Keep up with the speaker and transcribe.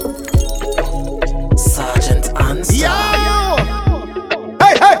answer. Yo!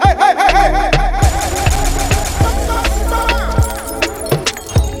 Hey, hey, hey, hey, hey, hey, hey!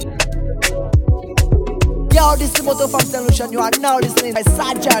 Yo, this is Moto from Solution. You are now listening to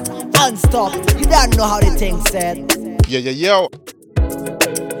Sergeant Unstop. You don't know how the thing said. Yo.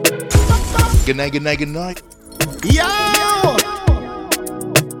 Good night. Yo!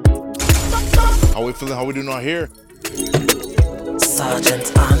 How we feeling? How we doing out here?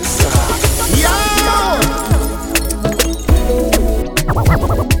 Sergeant Answer. Yo!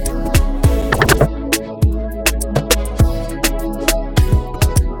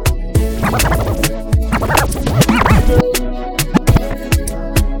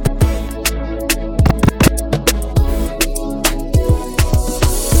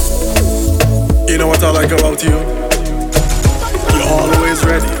 You know what I like about you? You're always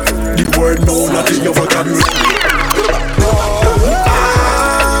ready. The word no, not in your vocabulary.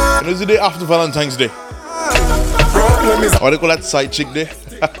 And it's the day after Valentine's Day. What do they call that side chick day?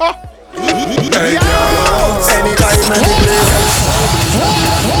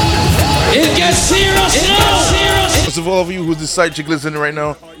 It gets serious now. First of all of you who's the side chick listening right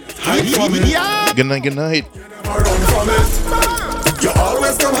now, good night. You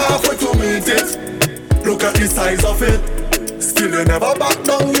always come halfway to meet it. Look at the size of it. Still you never back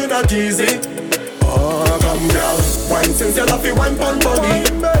down, you're not easy. Oh, come girl. Wine since you love it, wine pon buggy.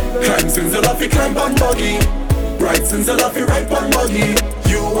 Climb since you love it, climb pon buggy. Right since you love it, right pon buggy.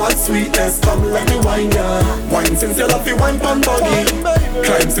 You want sweetness, come let me wine ya. Wine since you love it, wine pon buggy.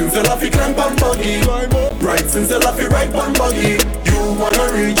 Climb since you love it, climb pon buggy. Right since you love it, right pon buggy. You wanna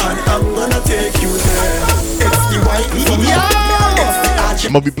reach and I'm gonna take you there. It's the wine for me.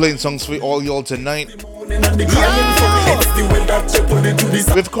 I'm gonna be playing songs for all y'all tonight.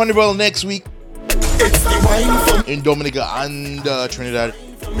 With Carnival next week in Dominica and Trinidad.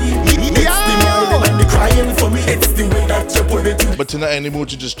 But tonight I need more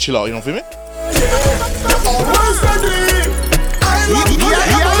to just chill out, you know, feel me?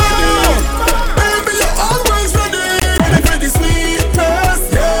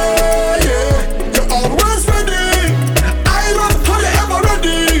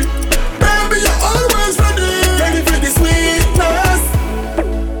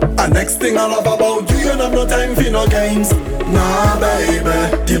 Next thing I love about you, you have no time for no games. Nah, baby,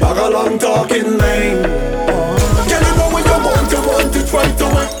 the bag a long talking lane. Can you know when you want to try to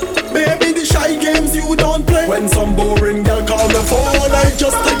win? Baby, the shy games you don't play. When some boring girl call the phone, I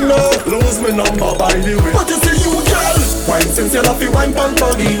just ignore. Lose my number by the way. What you say you girl? Wine since you love it, wine pon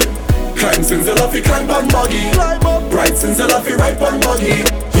buggy. Climb since you love it, climb pon buggy. Right since you love it, right pon buggy.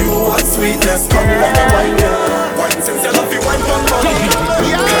 You want sweetness, come let me wine ya. Wine since you love it, wine pon buggy.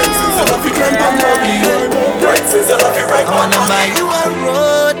 Climb since you love it, climb pon buggy. Right since you love it, right pon buggy. I wanna buy you a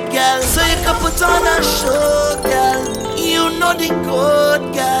road, girl, so you can put on a show, girl. You know the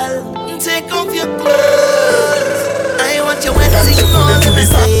code, girl. Take off your clothes. I want you wet sing all in the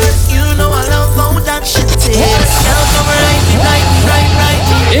face. You know I love how that shit tastes. Girl, come right me.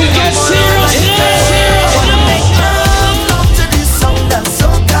 It gets serious now. I wanna make love to this song that's so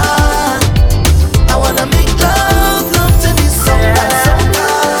good. I wanna make love to this song that's so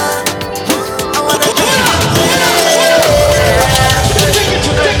good. I wanna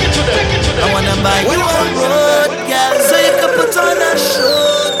I wanna buy you a road, girl, so you can put on a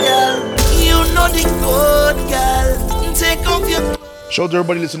show, girl. You know the code, girl. Take off your Shout out to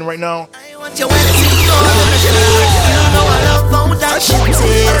everybody listening right now. I want you when it's on the show. You know I love how that shit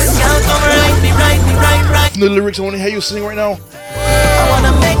tastes. Girl, come right me. From the lyrics, I want to hear you sing right now. I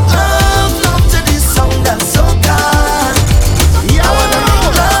wanna make love to this song that's so good. I wanna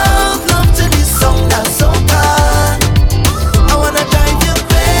make love to this song that's so good. I wanna drive you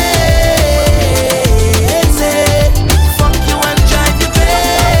crazy. Fuck you and drive you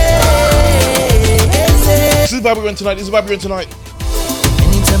crazy. This is Babylon tonight.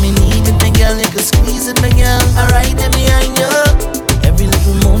 Anytime you need it, my girl, you can squeeze it, my girl. I ride it behind you. Every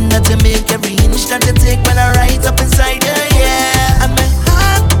little moon that you make, every inch that you take, when I rise up inside you, yeah. And my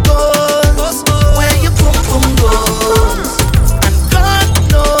heart goes where your pum pum goes. And God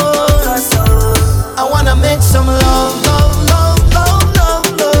knows I wanna make some love. Hold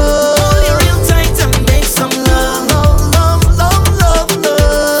you real tight and make some love. Fuck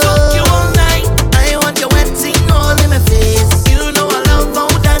you all night. I want you wetting all in my face. You know I love how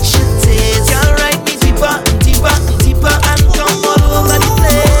that shit tastes. Girl, ride me deeper and deeper and deeper and come.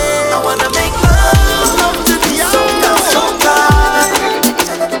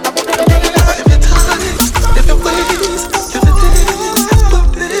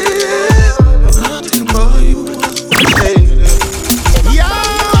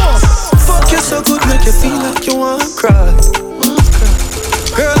 make you feel like you wanna cry.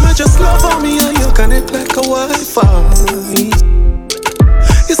 Girl, I just love on me and you connect like a Wi-Fi.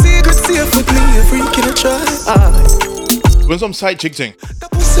 Your secret safe with me, a freak in a try. When some side chick thing.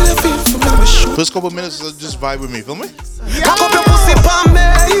 First couple minutes, just vibe with me, feel me? Cock up your pussy for me,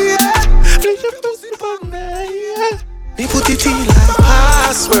 yeah. Me put it in like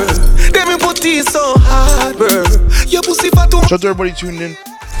password. Then me put it so hard, bro. Your pussy for too much. Shout out to everybody tuning in.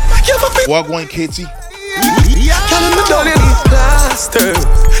 Wagwan Katie. Tell me don't need plaster.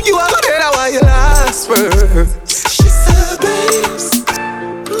 You are dead, I want your last word. She said, babes,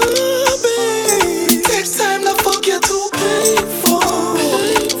 babe, takes time to fuck you too painful.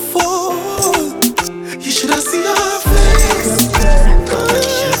 You should have seen her face.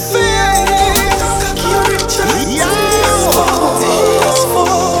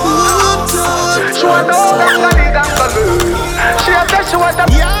 She want no she said she want a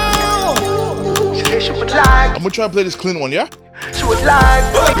she would like. I'm gonna try to play this clean one, yeah? She would like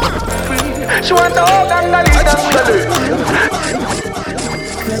free. She want no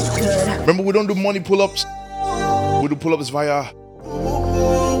Remember, we don't do money pull-ups. We do pull-ups via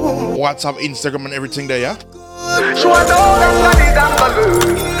WhatsApp, Instagram, and everything there, yeah? She want no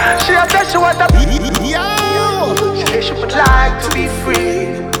she said she want a she said she would like to be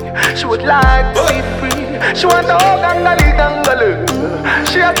free. She would like to be free. She want no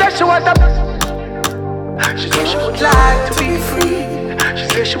she said she want a she said she would like to be free. She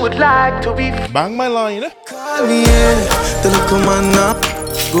said she would like to be free. Bang my line, eh? Call me, yeah. The little man not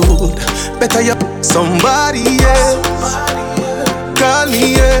good. Better you somebody else. Call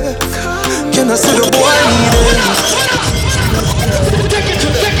me, yeah. Can I see the boy need it? Take it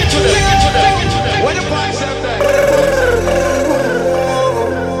to What the price up there?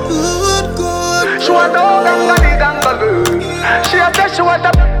 Good. She want no gangali. She said she want a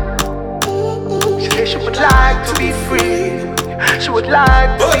she would like to be free. She would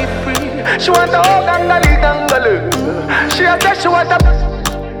like to be free. She want no gangali. She said she want a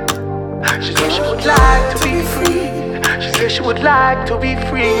she said she would like to be free. She said she would like to be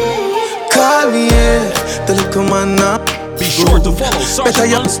free. Call me, yeah. The little man up. Be sure to follow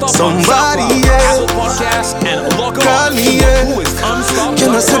Sergeant Unstoppable somebody on else. Apple Podcast and log on Call me, to yeah. whoisunstoppable.com.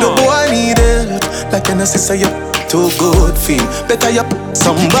 Can I say the boy need it? Like can I say you too good feel? Better you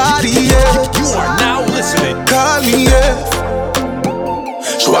somebody else. You are now listening. Call me, yeah.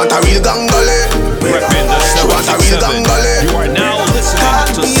 She want a real gangale. Reppin' the She want a real 767. gangale. You are now listening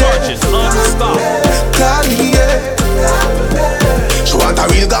to Sergeant Unstoppable. Call me, yeah. She want a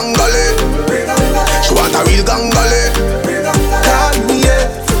real gangale. She want a real gangale. Call me, yeah.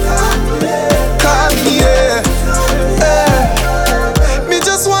 Call me, yeah. Me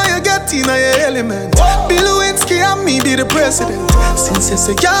just want you get in your element. Bill Lewinsky and me be the president. Since you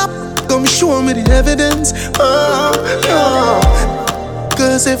say yeah, come show me the evidence.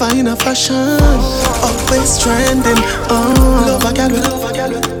 Cause if I in a fashion, always trending. Love a gal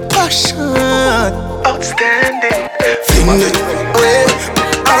with passion, outstanding. Fling it away,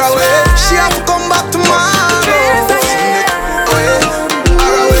 away. She have to come back tomorrow. Fling it away, away.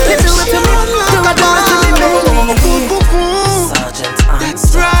 You do it to me,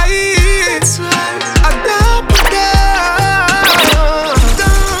 that's right.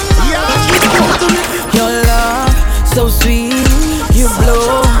 Your love, so sweet, you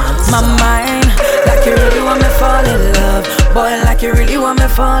blow my mind. Like you really want me fall in love. Boy, like you really want me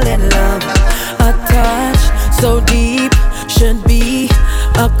fall in love. A touch so deep should be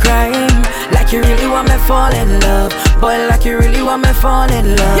a crime. Like you really want me fall in love. Boy, like you really want me fall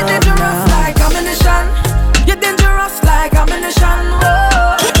in love. You're dangerous like ammunition. You're dangerous like ammunition.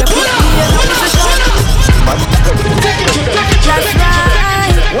 Whoa. You put me in a position. That's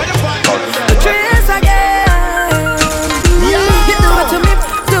right. The dreams again. You do it to me,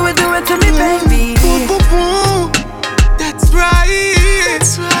 do it to me, baby. That's right.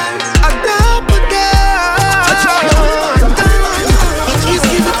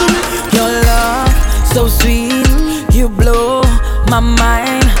 Your love, so sweet, you blow my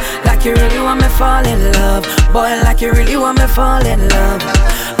mind. Like you really want me fall in love. Boy, like you really want me fall in love.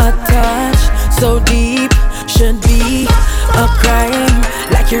 A touch so deep should be a crime.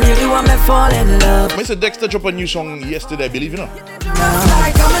 Like you really want me fall in love. Mr. Dexter dropped a new song yesterday, I believe, you know. Dangerous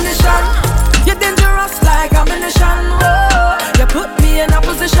like ammunition. You're dangerous like ammunition. Whoa. You put me in a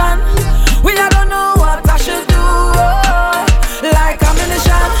position where I don't know what I should do. Whoa. Like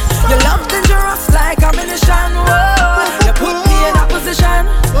ammunition. Your love dangerous like ammunition. Whoa. You put me in a position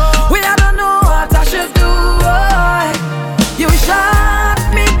where I don't know what I should do. Whoa. You shot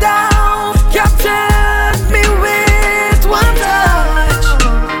me down, captured me with one touch.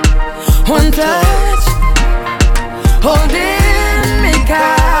 One touch.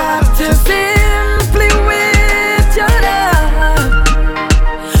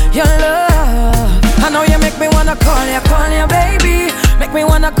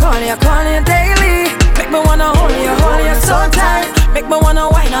 wanna call you daily. Make me wanna hold you so tight. Make me wanna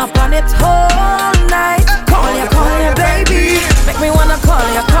wind up on it all night. Call you baby. Make me wanna call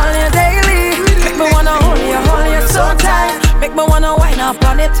you daily. Make me wanna hold you so tight. Make me wanna wind up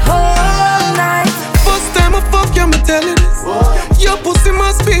on it all night. First time I fuck you, I'm telling this. Your pussy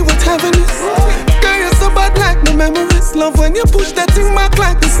must be what heaven is. Girl, you're so bad like no memories. Love when you push that thing back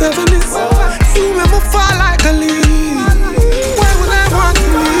like the 70s. You make me fall like a leaf. Why would I want to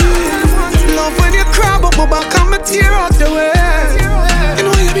leave? Love when you cry but my back and me tear out the way. You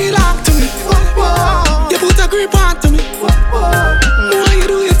know you be like to me. You put a grip onto me. Why you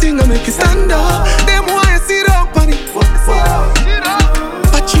do your thing and make you stand up? Them why you sit up on it.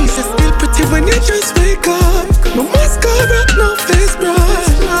 But Jesus still pretty when you just wake up. No mascara, no face brush.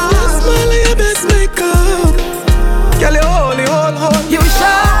 Smile at your best makeup. Girl, you holy. You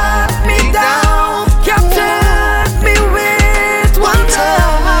shut me down, captured me with one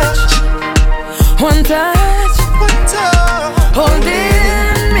touch. One touch,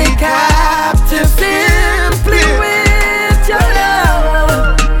 holding me captive simply with your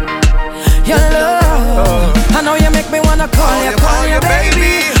love. I know you make me wanna call you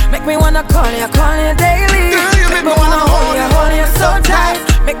baby. Make me wanna call you daily. Make me wanna hold you so tight.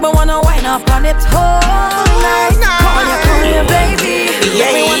 Make me wanna wind up on it all night. Call you baby.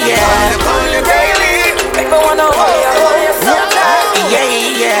 Make me wanna call you daily. Make me wanna hold you so tight.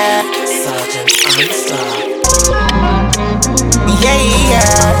 Yeah. Sergeant Answer.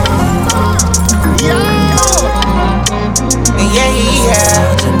 Yeah.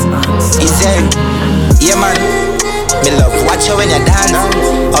 Easy. Yeah, man. Me love watch you when you dance.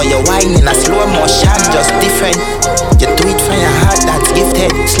 Or you whine in a slow motion, just different. You do it from your heart, that's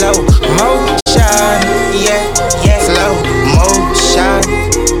gifted. Slow motion, yeah. Slow motion,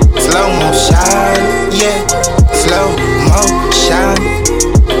 yeah. Slow motion.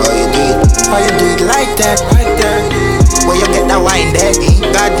 How you do it like that, Where you get that wine there?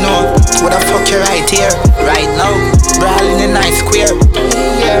 God know, what the fuck you right here, right now. Brawling in a nice square,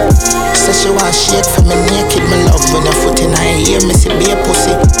 yeah. Say she want shit for me naked, me love when your foot in her ear, me see be a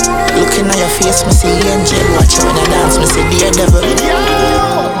pussy. Looking at your face, me see angel. Watch you when you dance, me see dear devil.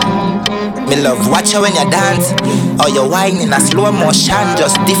 Me love watch you when you dance. Or you whine in a slow motion,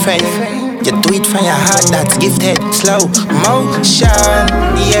 just different. You do it from your heart, that's gifted. Slow motion,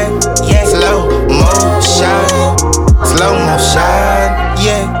 yeah. Slow motion,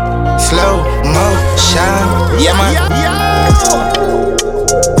 yeah. Slow motion, yeah man.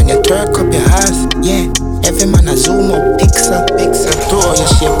 When you twerk up your ass, yeah. Every man a zoom up, pixel. Throw your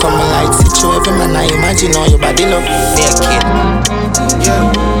shape, come like sit you. Every man I imagine how your body look naked.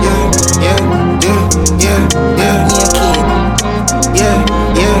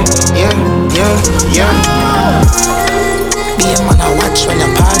 Yeah. Be a man I watch when you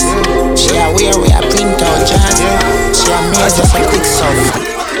pass. She aware where I print out jazz. She amazes for quick stuff.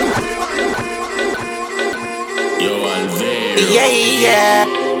 Yeah.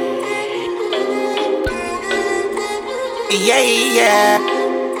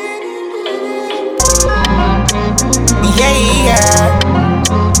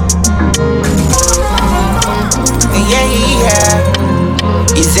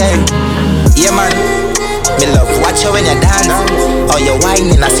 Easy. Yeah man. Me love watch you when you dance. Or you whine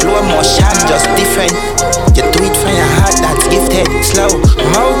in a slow motion, just different. You do it from your heart, that's gifted. Slow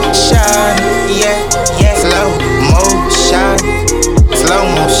motion, yeah. Slow motion,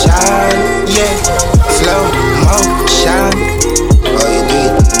 yeah. Slow motion.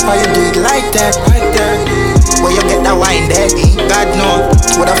 How you do it like that, Where you get that wine there? God know,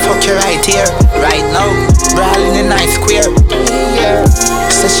 what the fuck you right here, right now. Brawling in a nice square, yeah.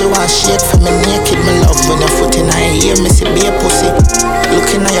 Say she want shit for me naked, me love when your foot in her ear, me see be a pussy.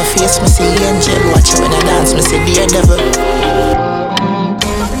 Looking at your face, me see angel. Watch you when you dance, me see dear devil.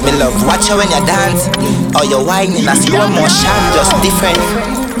 Me love watch you when you dance. Or you whine in a slow motion, just different.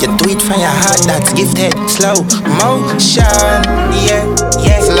 You do it from your heart, that's gifted. Slow motion, yeah.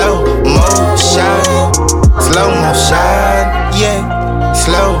 Slow motion, yeah.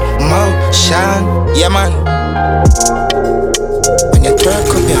 Slow motion, yeah man. When you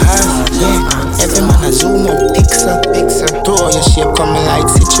twerk up your hands, yeah. Every man a zoom up, pixel. Throw your shape, come like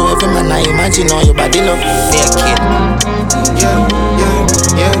sit you. Every man I imagine how your body look naked.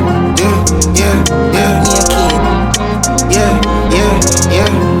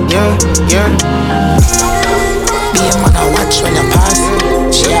 Yeah. Be a man I watch when you pass.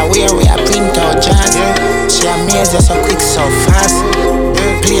 She aware where I print out jazz. She amazes so quick, so fast.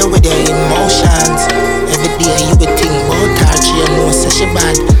 Play with your emotions. Every day you would think about her. She know so she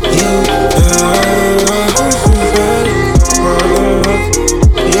bad.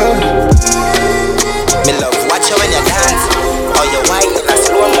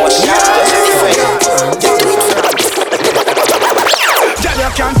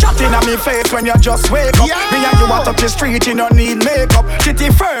 when you just wake up. Me and you walk up the street, you don't need makeup. Titty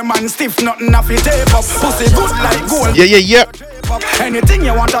firm and stiff, nothing off it tape up. Pussy good like gold. Yeah. Anything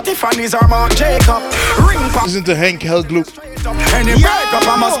you want at Tiffany's or Mount Jacob. Ring pop. Listen to Hank Hellglue. Any breakup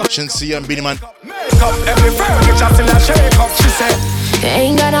I must Shensia and Beanie Man. make up. Every furniture still a shake up. She said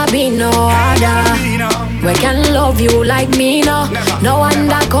Ain't gonna be no other. We can love you like me now. No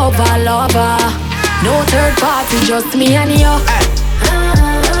undercover lover. No third party, just me and you.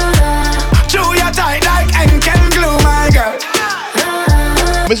 chew your tight like Henkel glue, my girl.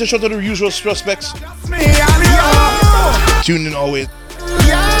 Mr. Shout to the usual suspects. Me and you. Tune in always.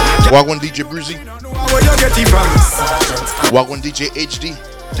 Yeah. Wagwan DJ Bruzy. Where you get it from? Wagwan DJ HD.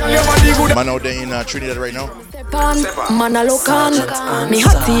 Tell your body good. Man out there in Trinidad right now. Man, I look on. Me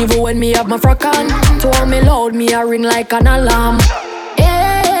hot even when me have my frock on. Told me loud, me a ring like an alarm.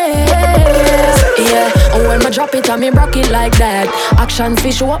 Yeah, and when me drop it and me rock it like that. Action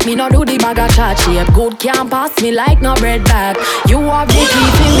fish show up, me no do the bag of chat shape. Good can't pass me like no bread bag. You have the key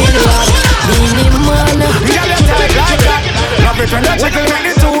to me lock. Beanie Man. Girl, you tight like that. Love it when you jiggle make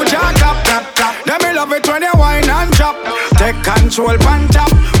the two jack up. Let me love it when you whine and chop. Take control pan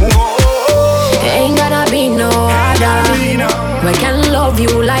top. Ain't gonna be no other. We can love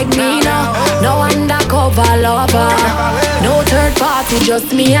you like me now. No undercover lover. No third party,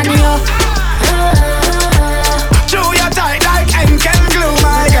 just me and you. chew your tight like Henkel glue,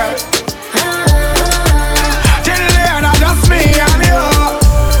 my girl. Till then, I just me and you.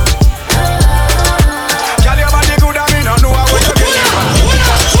 Girl, your body good and me no know how you get it from.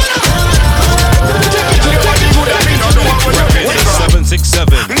 Girl, your body good and me no know how you get it from. 767.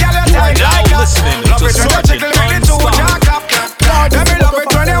 Girl, you tight Now like that. listening Love to it when you Sergeant jiggle make the two Unstoppable. jack up. Let me love it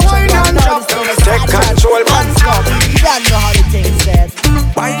when you whine and chop. Take control, man, stop.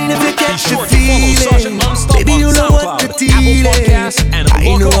 Wine if you catch the Sure to follow Sergeant feeling. Unstoppable Baby, you on know what the SoundCloud, deal Apple is. Podcasts, and I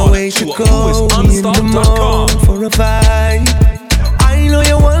know log a on way to to go in the whoisunstopped.com. mood for a vibe. I know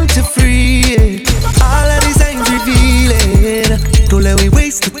you want to free it. All of these things revealing. Don't let me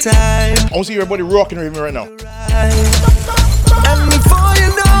waste the time. I want to see everybody rocking with me right now. And before you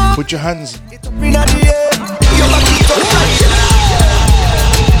know, Put your hands. it's up in the air. You're about to go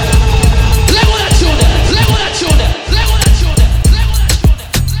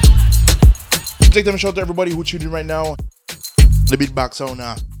Take them a shout to everybody who tuned in right now. The beat box on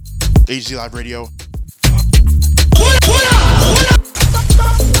HZ Live Radio.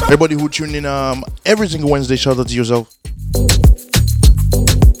 Everybody who tuned in every single Wednesday, shout out to yourself.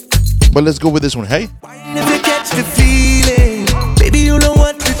 But let's go with this one, hey? Wine if you catch the feeling. Baby, you know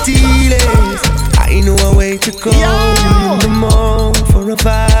what the deal is. I know a way to go in the mood for a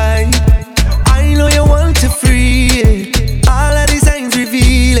vibe. I know you want to free it. All of these signs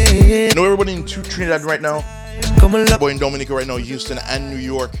revealing. I know everybody in Trinidad right now. Come on, love. Boy in Dominica right now, Houston and New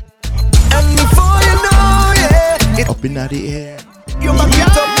York. And before you know, yeah, it's Up in the air. you back it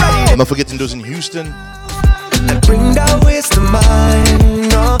up right. I'm not forgetting those in Houston. And bring that waist to mine.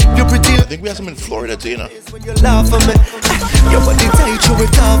 No, you're pretty I think we have some in Florida too, you know. when you laugh for me. Your body tight, you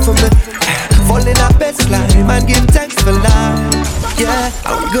it off for me. Fall in our best climb and give thanks for life. Yeah,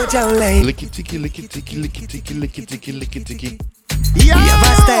 I will go down like Licky ticky, licky ticky, licky ticky, licky ticky, licky ticky. we have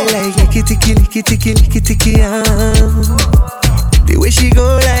a style like licky ticky, licky ticky, licky ticky. The way she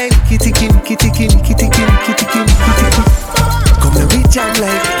go like licky ticky, licky ticky, licky ticky, licky ticky, licky ticky. Come and reach out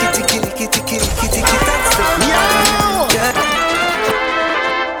like licky ticky, licky ticky, licky ticky. That's the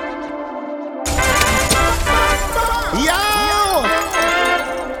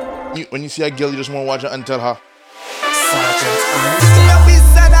When you see a girl, you just want to watch her and tell her.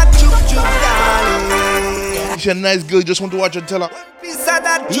 You see a nice girl, you just want to watch her and tell her.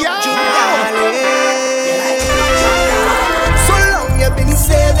 So long you've been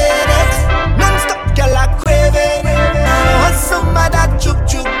saving it. Non-stop girl are craving it. I want some of that chuk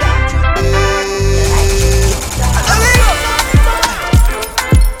chuk.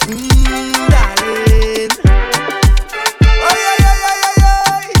 Darling. Oh yeah.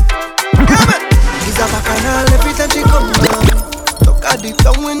 He's a bacchanal every time she come down. Look at the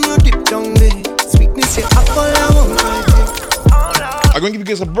tongue when you dip down there. Sweetness your apple I won't fight it. I'm going to give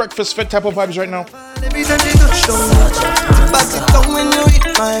you guys a breakfast fit type of vibes right now. Every time you touch down, pass it down when you hit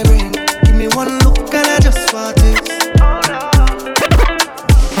my brain. Give me one look and I just want it.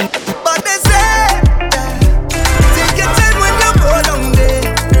 But they say, take your time when you go down there.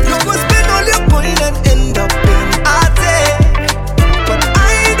 You go spend all your coin and end up in a day. But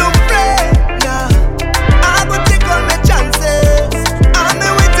I don't play, nah. I go take all my chances. I've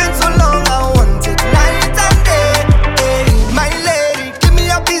been waiting so long, I want it night and day. Hey, my lady, give me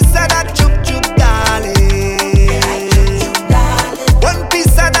a piece of that chup chup, darling. One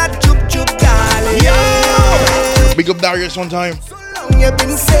piece of that chup chup, darling. Darius one time. You've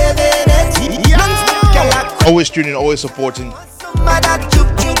been saving it. Yeah. Always tuning, always supporting.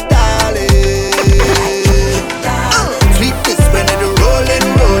 Sleep this when it rolling,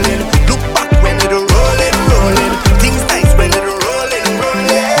 rolling. Look back when it rolling, rolling. Things nice when it rolling,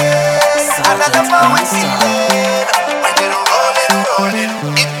 rolling. I love how it's feeling when it rolling, rolling.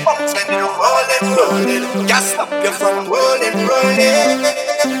 It pumps when it rolling, rolling. Can't stop you from rolling, rolling.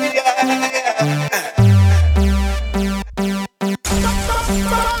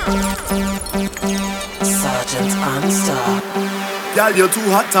 Sergeant Answer. Girl, you're too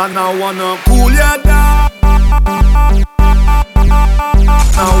hot and I wanna cool you down.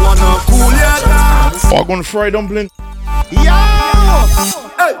 I wanna cool you down. Walk on fry dumpling. Yeah.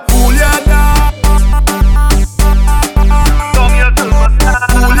 Hey, cool you down. Cool you down.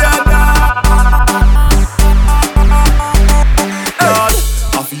 Hey.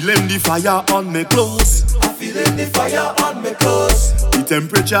 I'm feeling the fire on me clothes. I'm feeling the fire on me clothes. The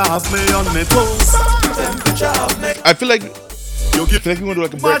temperature has me on me toes. The temperature has me. I feel like we're gonna do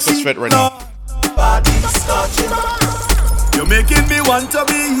like a breakfast fet right now. You're making me want to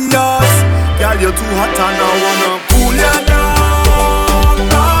be yours. Girl, you're too hot and I wanna cool you down,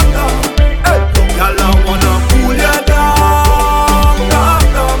 down, down. Hey, girl, I wanna cool you down, down,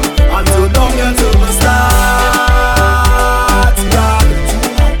 down. Until down you to my start, girl.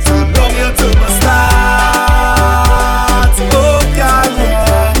 Till down you to my start. Oh, girl,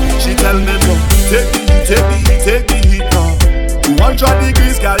 yeah. She tell me to take the heat, take the heat, take the heat now. 200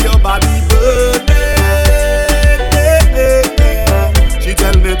 degrees, girl, your body burning. She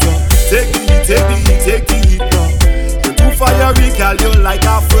tell me to take the heat, take the heat, take the heat now. You're too fiery, girl, you're like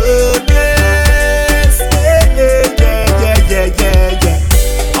a furnace. Yeah, yeah, yeah, yeah, yeah.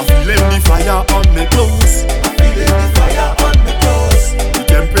 I'm feeling the fire on me clothes. I'm feeling the fire on me clothes. The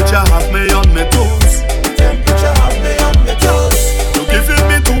temperature has me on me toes. The temperature has me on me toes. You're giving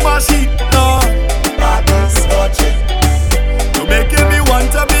me too much heat now. Body's touching. You're making me want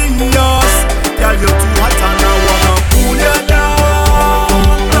to be yours. Girl, you're too hot and I wanna cool you down,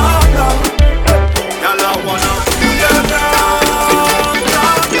 down, down. Girl, I wanna cool you down,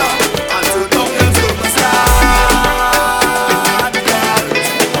 down, down. Until down you to my start, girl.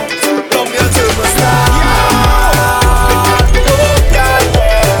 Until down you to my start. Oh, girl,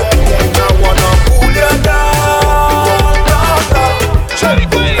 yeah. I wanna cool you down, down, down.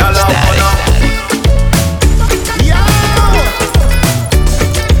 Girl, I wanna.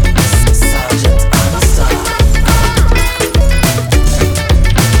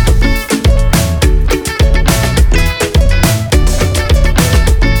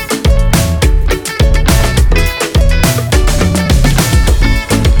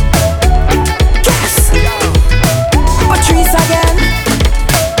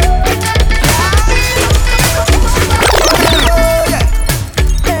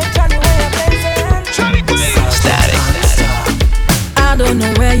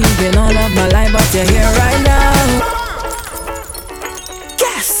 You're here right now.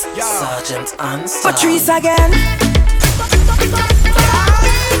 Yes, Sergeant Answer. Patrice again.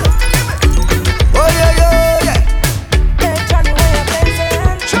 Oh yeah, yeah, yeah.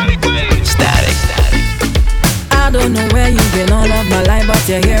 Static. I don't know where you've been all of my life, but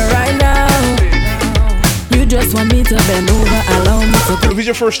you're here right now. You just want me to bend over, allow me to. If it's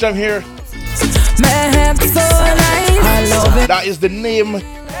your first time here, Man, so nice. I love it. that is the name.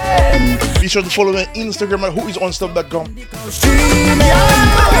 Be sure to follow me on Instagram at whoisunstuff.com.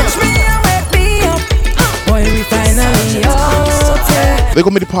 Boy, we finally out. They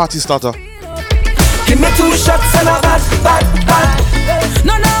gonna be the party starter. Give me 2 shots and a bad.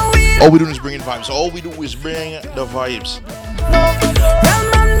 No, we All we do is bring in vibes. All we do is bring the vibes. well,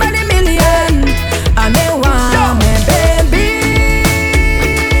 man by the million. And they want me, baby.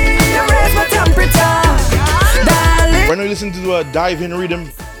 You raise my temperature, darling. Right now, you listen to a dive in rhythm.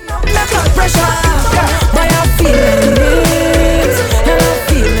 Let my pressure, but I'm feeling it, and I'm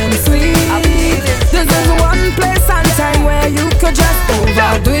feeling sweet. This is one place and time where you could just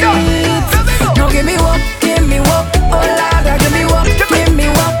overdo it. Now give me up, oh Lord, give me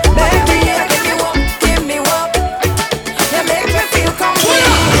up, baby, yeah, give me up. You make me feel complete.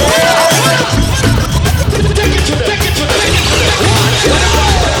 Take it to them.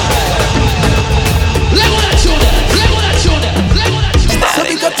 Level that shoulder. So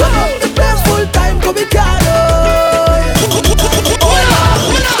we got turn up the place full time, go be caro.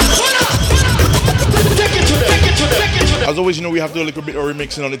 Take it to them. As always, you know, we have to do a little bit of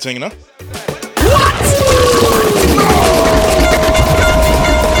remixing on the thing, you know?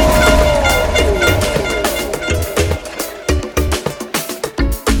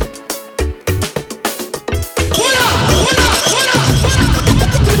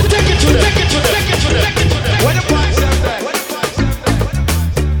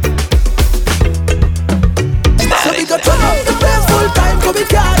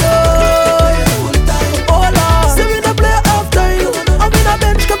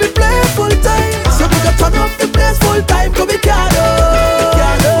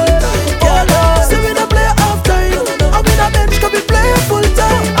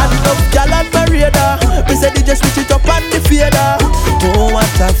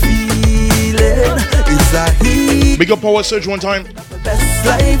 feeling is a heat. Big up Power Surge one time. Best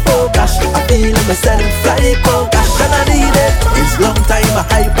life, oh gosh, I feel myself like, oh gosh, and I need it. It's long time, I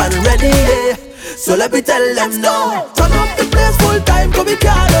hype and ready, yeah. So let me tell them now. Turn up the place full time, come we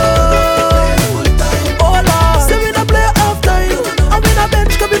can oh Lord, say we not play half time. I'm in a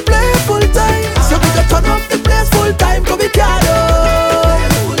bench, come we play full time. So we can turn up the place full time, come we can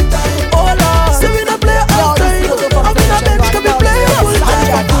oh Lord, say we not play half time. I'm in a bench, come we play full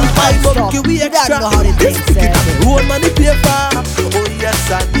time. Give we extra, know how to take it. Own money paper. Oh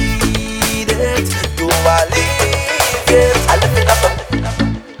yes, I need it. Do I leave it? I live it up.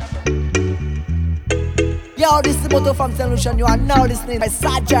 Yo, this is Moto from Solution. You are now listening by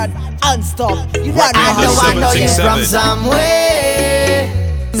Sergeant and Stop. You don't know how to get from somewhere.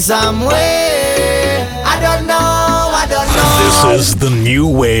 I don't know. This is the new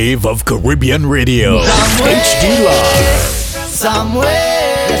wave of Caribbean radio. HD Live. Somewhere.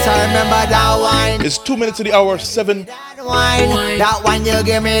 Yes, I remember that wine. It's 2 minutes to the hour, 7. That wine, you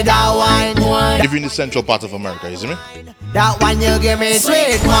give me that wine. If you're in the central part of America, you see me? That one you give me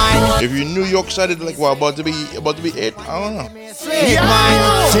sweet wine. If you're in New York side, it's like what, about to be 8? I don't know. Sweet wine.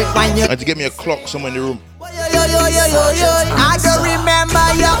 I had to get me a clock somewhere in the room. I don't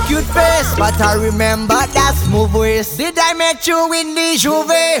remember your cute face, but I remember that smooth waist. Did I meet you in the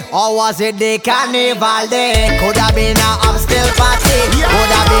Juve? Or was it the carnival day? Could have been a upstill party.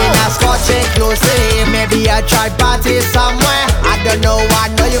 Could have been a Scotch inclusive. Maybe a tribe party somewhere. I don't know,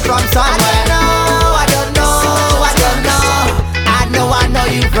 I know you from somewhere. I don't know, I know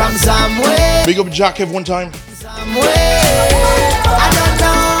you from somewhere. Big up Jack Kev one time. Somewhere. I don't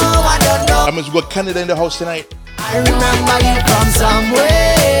know. I must go Canada in the house tonight. I remember you from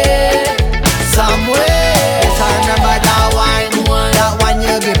somewhere. Yes, I remember that wine. That one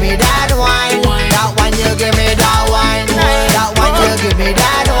you give me that wine. That one you give me that wine. That one you give me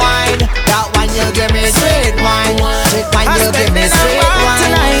that wine. That one you give me sweet wine. Sweet wine you give me sweet wine.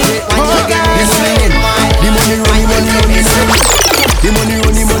 Sweet wine you give me sweet wine.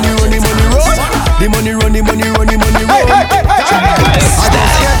 The money run. The money run. The money run. I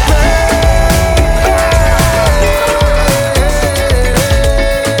just get paid.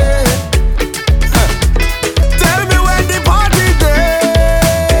 Tell me when the party day.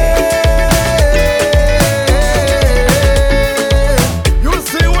 You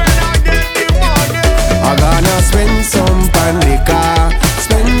see when I get the money. I gonna spend some pan liquor,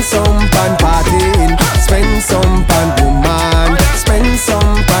 spend some pan partying, spend some pan woman, spend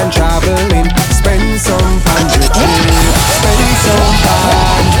some pan traveling, spend some pan drinking, spend some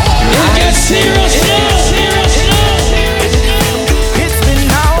pan. Get serious now. It's been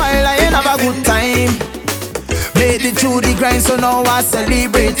a while, I ain't have a good time. Made it through the grind, so now I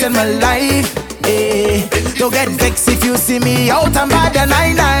celebrating my life. Hey, don't get vexed if you see me out and bad and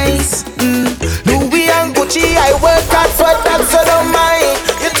I nice. Louis and Gucci, I work hard, sweat that, so don't mind.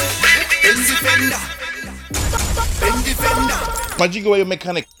 Magic away your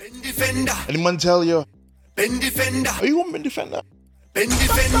mechanic. And the man tell you, are you want Ben Defender?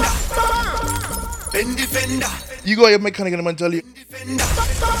 You go your mechanic and the man tell you,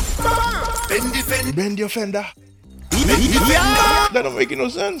 bend your fender. That don't make no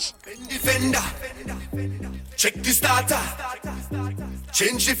sense. Check the starter,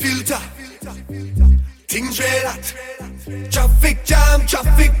 change the filter, things red hot. Traffic jam,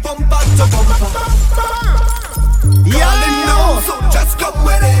 traffic bumper to bumper. Calling now, so just come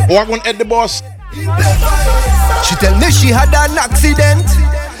with it. Oh, I'm gonna add the boss. She tell me she had an accident.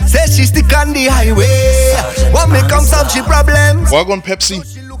 Say she stick on the highway. What may come solve she problems? Oh, I'm gonna Pepsi.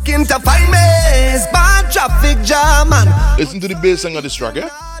 She looking to find me. Bad traffic jam and Listen to the bass song of this track, eh?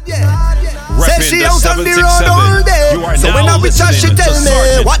 say she out on the road all day. So when I reach her, she tell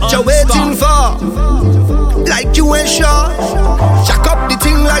me, what you waiting for? Like you ain't sure. Jack up the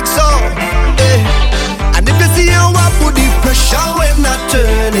thing like so. And if you see how I put the pressure when I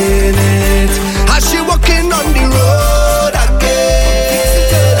turning it, as she walking on the road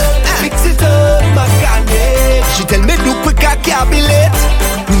again. Fix it up, mechanic. She tell me do quick, I can't be late.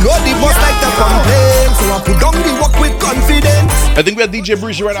 You know the boss like to complain, so I put down the work with confidence. I think we have DJ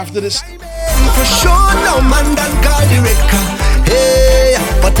Breezy right after this. For sure, no man done call the red car. Hey,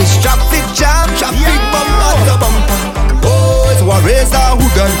 but it's traffic jam, traffic bumper to bumper. Oh, so I raise the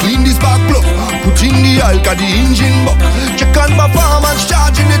hood and clean this back plug. Put in the alka, the engine buck. Check on performance,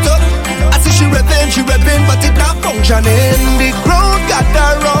 charging it up. I see she revving, but it not functioning. The crowd got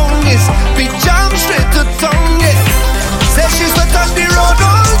her wrong, it's big jam straight to tongue, yeah. Say she's not on the road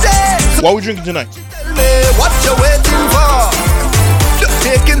all day. So What are we drinking tonight? tell me what you waiting for. Just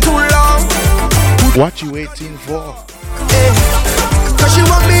taking too long. What you waiting for? Cause she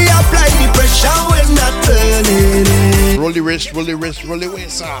want me apply the pressure when not turning it. Roll the wrist, roll the wrist, roll the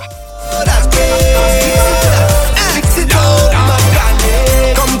waist. That's good. Fix it up,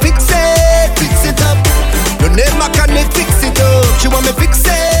 mechanic. Come fix it up. Your name mechanic, fix it up. She want me fix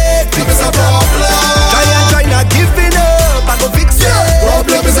it. Fix a problem. Try not giving up. I go fix it.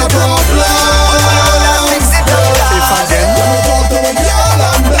 Problem is a problem. Fix it up. If I get to talk to a girl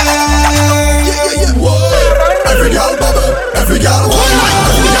and bang. Every girl bubble, every girl wine,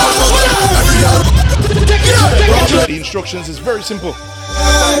 every girl bubble, every girl. The instructions is very simple.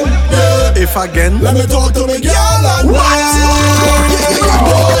 If again, let me talk to me girl and wine.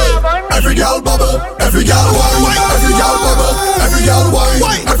 Every girl bubble, every girl wine, every girl bubble, every girl wine,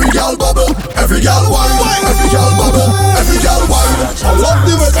 every girl bubble, every girl wine, every girl bubble, every girl wine. I love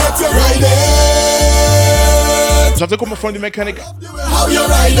the way that you ride it. So have to come from the mechanic. How you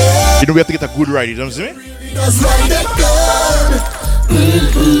ride it? You know we have to get a good ride, you know what I'm saying? Just ride it good.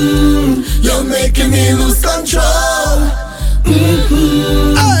 You're making me lose control.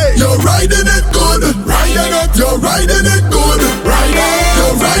 Hey. You're riding it good, riding it. You're riding it good, riding it.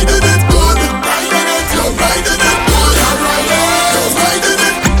 You're riding it good, riding it. You're riding it good, you're riding it. You're riding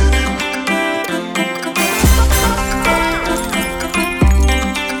it.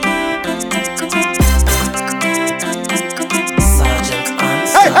 Sergeant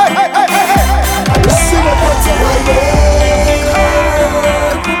Answer. Hey, hey, hey, hey, hey, hey. I love the way how you ride it.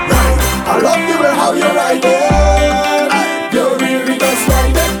 Right. I love the way how you ride it.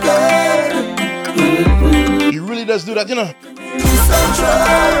 Let's do that, you know.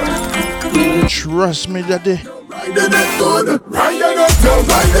 Trust me that day. Riding it good, riding it, you're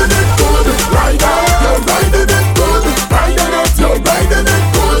riding it good, riding it, you're riding it good, riding it, you're riding it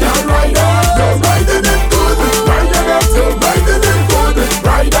good, you're riding it good, riding it, you're riding it good,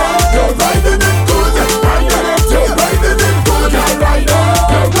 riding it, you're riding it good, riding it, you're riding it good,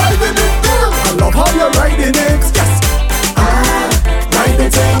 you're riding it good. I love how you're riding it, yes. Ride the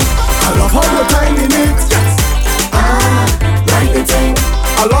thing. I love how you're timing it, yes. Ride the thing.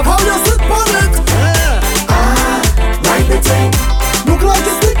 I love how you sit on it. Ride the thing. Look like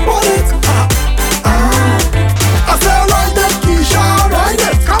you stick on it. I say ride it, Keisha, ride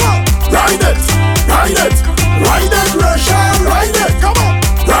it. Come on. Ride it, ride it, ride it, Russia, ride it. Come on.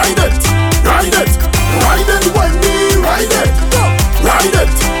 Ride it, ride it, ride it, Wendy, ride it. Ride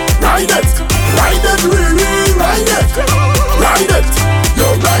it, ride it, ride it, Riri, ride it. Ride it,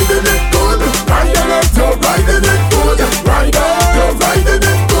 you're riding it good. Riding it, you're riding it good. Ride it, you're riding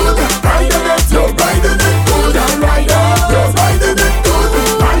it good. Riding it, you're riding it good. Ride it, you're riding it good.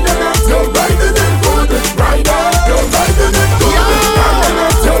 Riding it, you're riding it good. Ride it, you're riding it good. Riding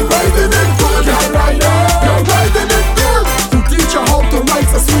it, you're riding it good. Ride it, you're riding it good. To teach you how to ride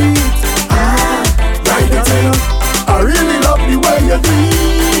so sweet. Ride it in. I really love the way you do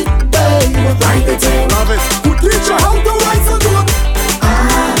it, babe. Ride it in. Love it. To teach you how to ride so good. I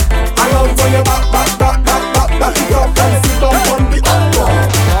love when you back it up and sit down on the upper.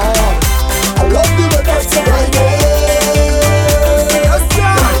 I love the way that you ride it.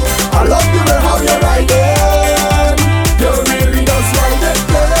 I love the way how you ride it. You really just ride it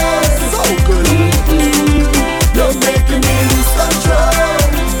good. So good. You're making me lose control.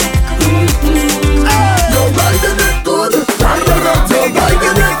 You're riding it good. Riding it, you're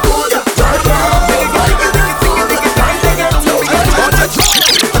riding it good. Riding it, you're riding it good. Riding it, you're riding it good.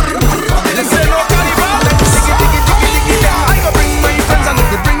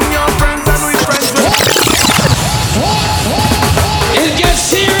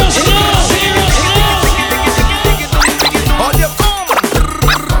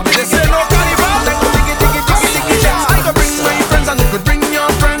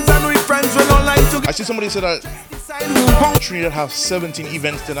 I see somebody said that Trinidad have 17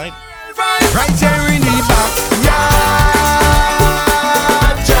 events tonight. Right here in the back, yeah.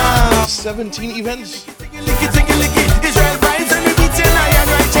 17 events? Licky, ticky, licky. Israel Vibes and the beat tonight,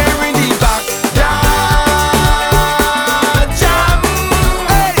 right here in the back, yeah. Jam.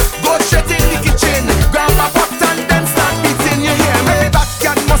 Hey, go straight in the kitchen, grab a pot and then start beating. You hear me?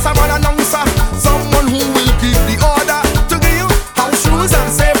 Backyard must have an announcer, someone who will keep the order to give you house shoes and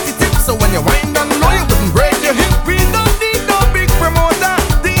safety tips. So when you wind down low, you wouldn't break your hip. We don't need no big promoter.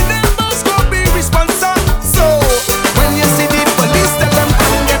 The neighbors go be responsible. So when you see the police, tell them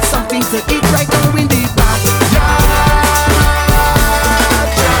come get something to eat right now in the back. Yeah.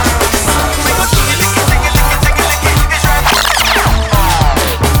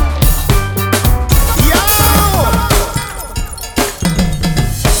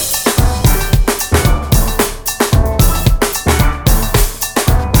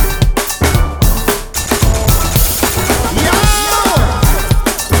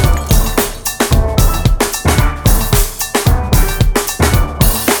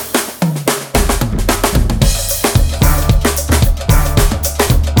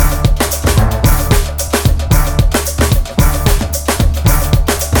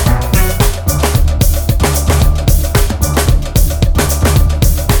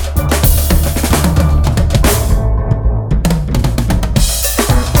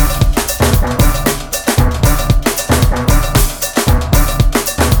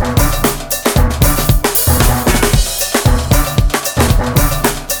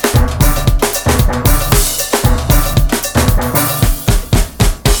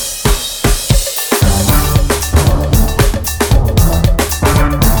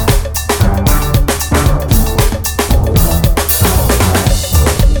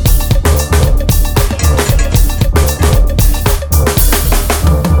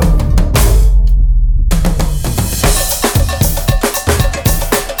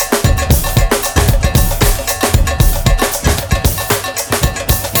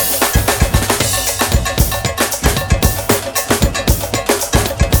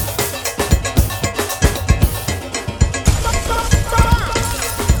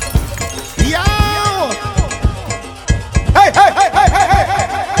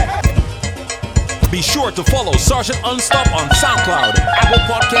 sure to follow Sergeant Unstop on SoundCloud, Apple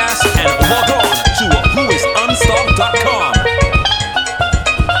Podcasts, and log on to whoisunstop.com.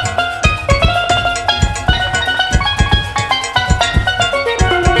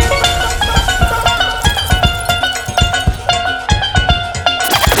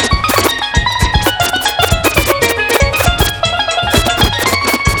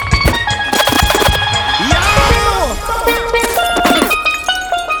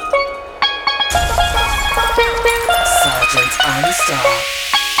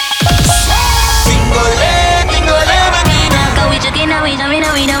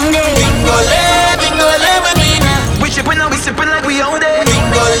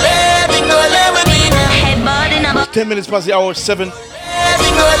 It's 10 minutes past the hour 7.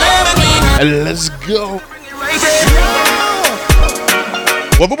 And let's go.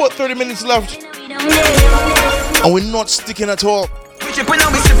 We have about 30 minutes left. And we're not sticking at all.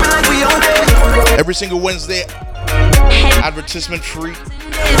 Every single Wednesday, advertisement free.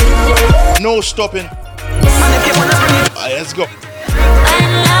 No stopping. Alright, let's go.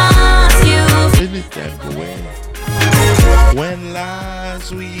 When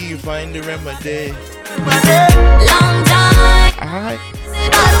last we find the remedy. Long time. Alright.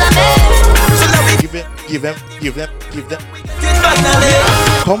 Give them.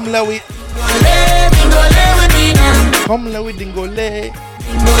 Come Lowy. Come Lowy Dingole.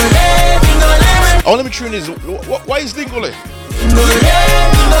 Oh, let me tune this. Why is Dingole?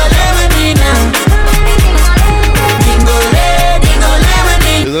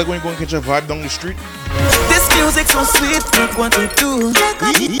 Is that when you go and catch a vibe down the street? This music's so sweet, look what we do.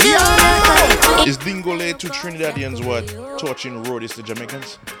 Is Dingole to Trinidadians what torching road is to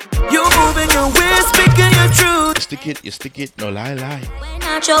Jamaicans? You moving your ways, speaking your truth. You stick it, no lie. When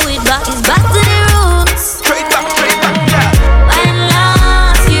I throw it back, it's back to the roots. Straight back, yeah. When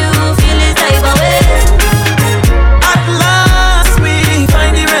last you feel this type of way. At last we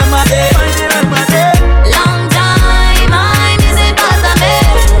find the remedy. Long time, I'm missing past the bed.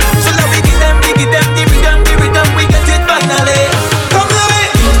 So now we give them the rhythm, we get it finally. Come Lowy.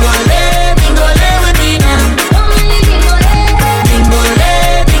 Dingole with me now. Dingole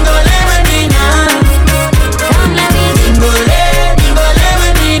with me now. Come let me dingole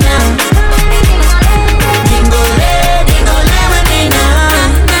with me now. Dingole with me now.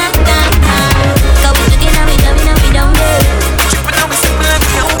 Go with you, get we don't get. Tripping on me, simple like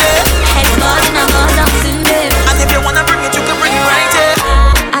we own it. Headboard and I'm all down in there. And if you wanna bring it, you can bring it right here.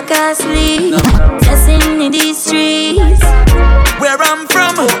 I can't sleep, dancing in these streets. Where I'm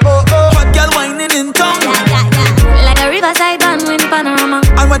from, hot girl whining in town. Like a riverside band with panorama.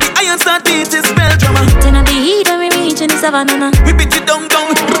 And when the iron start it is spell drama. Turn up the heat when we reach in the savannah. We beat it down. When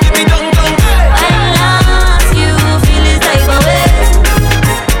last you feel this type of way.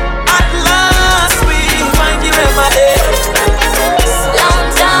 At last we find the remedy. Long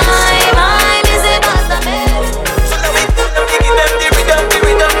time, I'm missing past the bed. So now we give them the rhythm.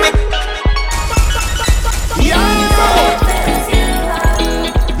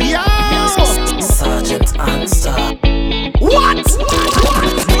 Sergeant Unstop. What?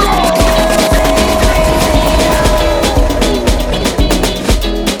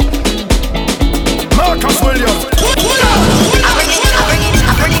 Marcus Williams.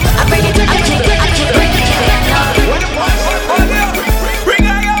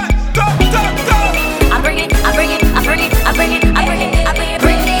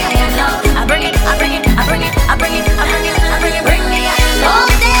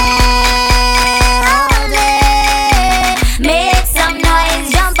 Make some noise,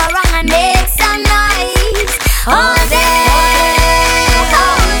 jump around and make some noise. All day,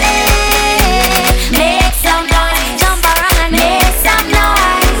 make some noise, jump around and make some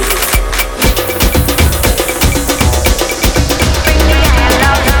noise. Bring the iron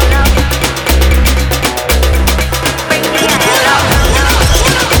low. Bring the iron low.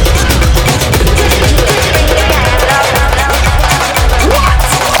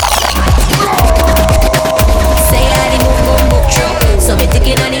 Say I the boom boom boom. So me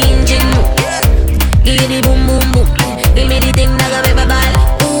ticking on the engine. Give me the boom boom boom. Give me the thing that go baby ball.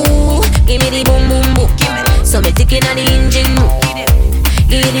 Ooh, give me the boom boom boom. So me ticking on the engine.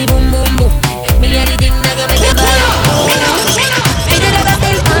 Give me the boom boom boom. Me a the thing that go baby ball. Me do the best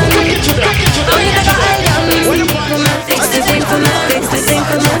thing for me. Me do the all down. Fix the thing for my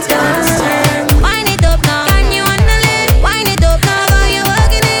time. Wind it up now. Can you handle it? Wind it up now. How you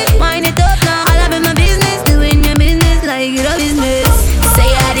working it? Wind it up now. All up in my business. Doing your business like your business. Say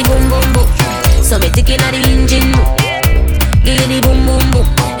I the boom boom boom. So me ticking on the engine. Give me the boom boom boom.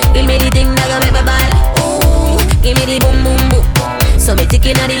 Give me the thing that go make my ball. Ooh, give me the boom boom boom. So me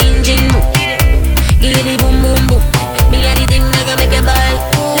ticking on the engine. Give me the boom boom boom. Me a the thing that go make you ball.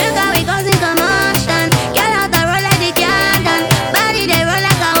 Look how we causing commotion. Girl out the roll like the cannon. Body they roll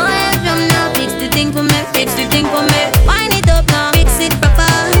like a whole drum. Now fix the thing for me, fix the thing for me. Wind it up now, mix it proper.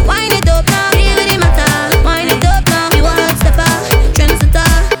 Wind it up now, leave it in matter. Wind it up now, you a hot stepper, trendsetter.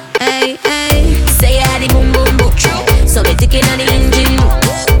 Hey hey, say I the boom boom boom. So me ticking on the engine.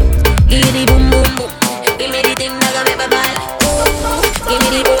 Give me the boom boom boom. Give me the thing that go make me ball. Give me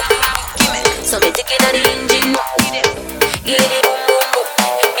the boom boom boom. So me ticking on the engine. Give me the boom boom boom.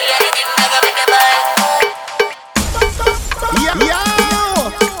 Me a the thing that go make me ball. Yo!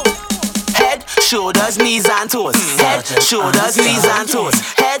 Head, shoulders, knees and toes. Head, shoulders, knees and toes.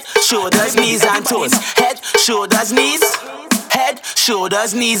 Head, shoulders, knees and toes. Head, shoulders, knees. Head,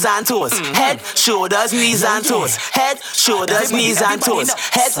 shoulders, knees and toes. Head, shoulders, knees and toes. Head, shoulders, knees and toes.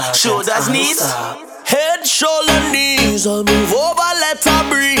 Head, shoulders, knees. Head, shoulder, knees, move over, let her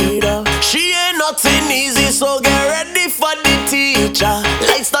breathe. She ain't nothing easy, so get ready for the teacher.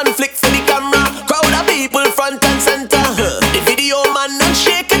 Lights done flick for the camera, crowd of people front and center. The video man not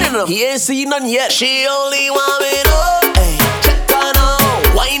shaking enough, he ain't seen none yet. She only want me up, hey, check her now,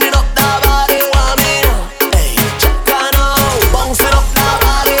 winding up the body, want me up, hey, check her now, bouncing up the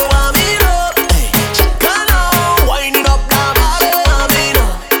body, want me up, hey, check her now, winding up the body, want me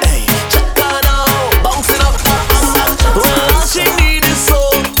up, hey, check her now, bouncing up the body. Well, all she need is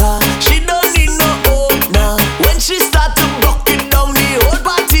soda, she don't need no owner. When she start to rock it down, the whole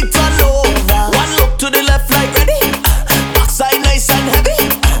body turn over. One look to the left like ready, backside nice and heavy,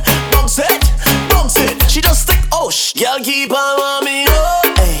 bounce it, bounce it. She just stick, oh sh, girl keep on want me up,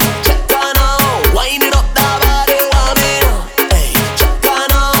 hey, check her now, winding up the body, want me up, hey, check her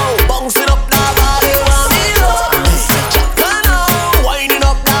now, bouncing up the body, want me up, hey, check her now, winding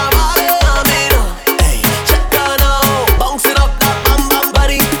up the body, want me up, hey, check her now, bouncing up the bam bam.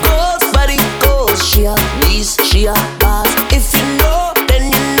 Body goes, she a knees, she a ass. If you know,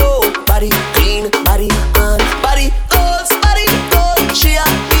 then you know. Body clean, body on, body goes, she a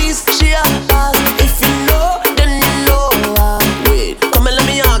knees, she a ass. If you know, then you know. Wait, come and let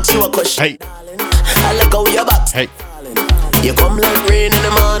me ask you a question. Hey. I like how your back's Hey. you come like rain in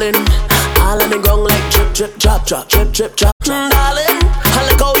the morning. All on the ground like drip, drip, drop, drop, drip, drip, drop, darling, I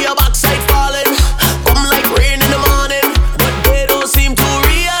like how your backside falling. Come like rain in the morning, but they don't seem to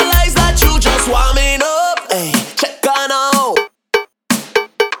realize that you just warming up. Hey, check her now.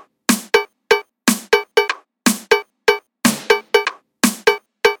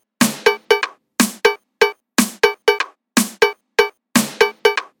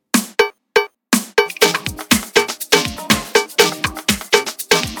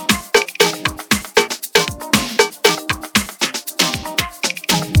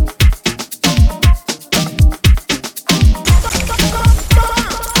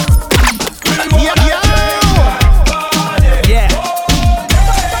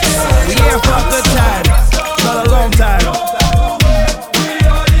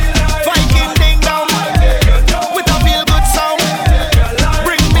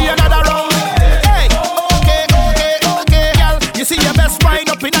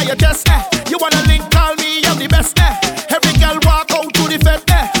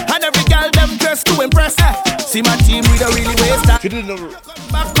 If you didn't know,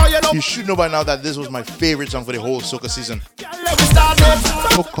 you should know by now that this was my favorite song for the whole soca season.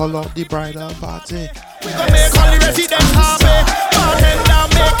 For color the bridal party.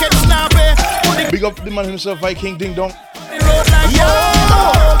 Big up the man himself, Viking Ding Dong.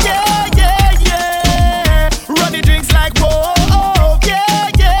 Running drinks like whoa,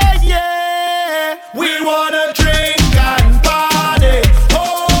 yeah. We wanna drink and party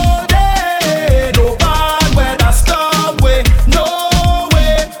all day. No bad weather, storm way, no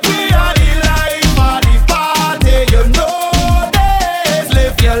way. We are the life of the party. You know this,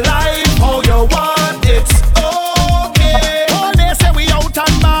 live your life how you want. It's okay. All day say we out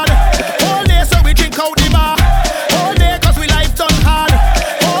and mad. All day say we drink out the bar. All day 'cause we life done hard.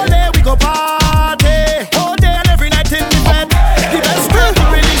 All day we go party. All day and every night in the bed. The best way to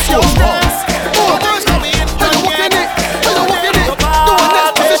release your stress. Oh, boys coming in again. All day we go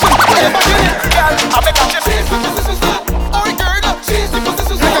party. I make a chip. Alright, girl, change the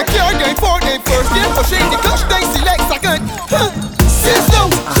positions. Like a car game, 4 game, first game. Pushing the clutch, they select second. Sit slow,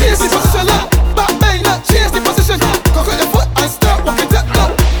 change the position up. Back bang, look, change the position. Cock out your foot and start walking that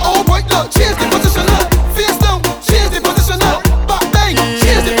up. All right, look, change the position up. Face down, change the position up. Back bang,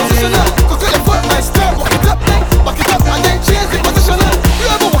 change the position up. Cock out your foot and start walking that bang. Back it up and then change the position up. You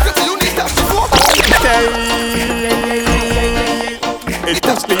ever walk it till you need that before? Okay, it's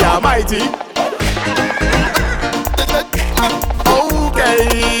just the Almighty. Okay,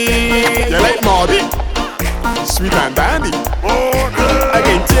 you like Marty? sweet and dandy. I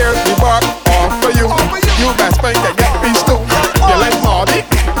can tear the bark off for you. You best find that get piece too. You like Marty?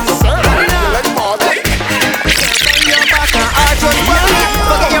 Sir, you like Marty?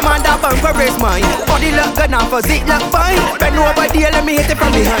 Forget your man that bum for raise mine. Body look good now, physique look fine. Bend over there, let me hit it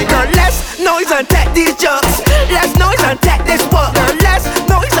from behind. Girl, less noise and take these jugs. Less noise and take this work. Girl, less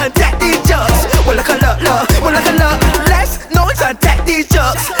noise and take these jugs. Well, look a look, well, look a look. Less noise and take these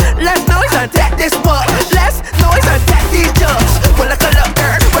jugs. Less noise and take this work. Less noise and take these jugs. Well, look a look,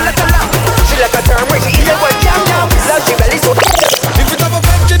 girl, well, look a look. She like a turn where she eat it with jam jam. Love she belly so. If it's up a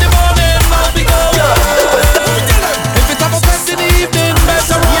fetch in the morning, I'll be going. If it's up a fetch in the evening,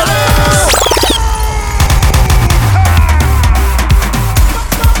 better run.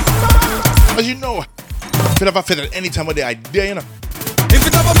 As you know, fit up a fit at any time of the idea, you know. If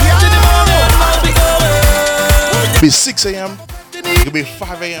it's up a fetch in the morning, I'll be going. It could be 6 a.m. It could be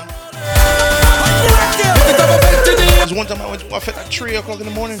 5 a.m. There's one time I went to a fit at 3 o'clock in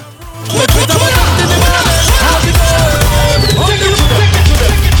the morning.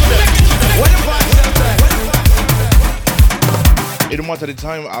 It don't matter the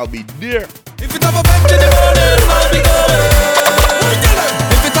time, I'll be there. If it's up a fetch in the morning, I'll be going.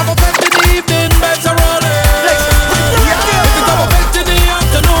 If it's up a fetch in the evening, better run. If it's up a fetch in the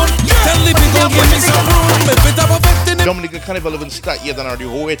afternoon, tell the people give me some room. If it's up a fetch in the Dominica Carnival haven't started yet and already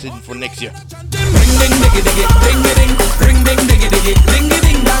waiting for next year. ring ding diggy diggy, ding ding, ring ding diggy diggy, ding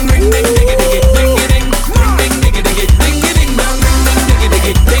ding dong, ring ding diggy diggy, ding ding, ring ding diggy diggy, ding ding dong, ring ding diggy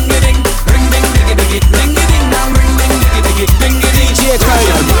diggy, ding ding, ring ding diggy diggy, ding ding dong, ring ding diggy diggy, ding ding. DJ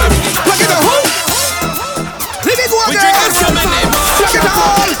Kyle, Plug it up. Leave it go again. Plug it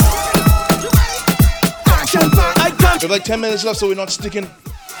all. Action pack. I can't. We have like 10 minutes left, so we're not sticking.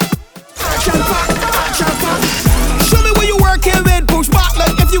 Action pack. Action pack. Show me where you working with. Push back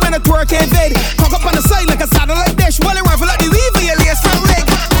like if you in a twerking bed. Cock up on the side like a satellite dish. While you rifle like the weave your lace from leg.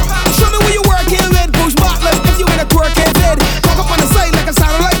 Show me where you working with. Push back like if you in a twerking bed. Cock up on the side like a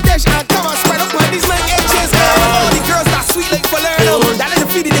satellite dish. And come on, spread up on these like edges. All the girls that sweet like Falero. That is the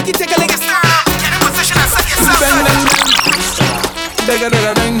feed they can take a leg and stir. Get in position and set yourself.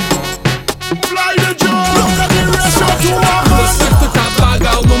 fly the job. Look at the rest of the woman. Respect to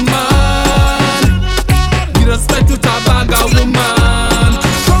Tabaga woman. Give respect to Tabaga woman.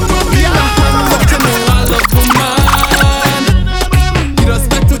 Yeah, but you know I love woman. Give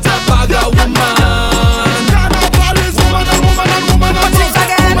respect to Tabaga woman.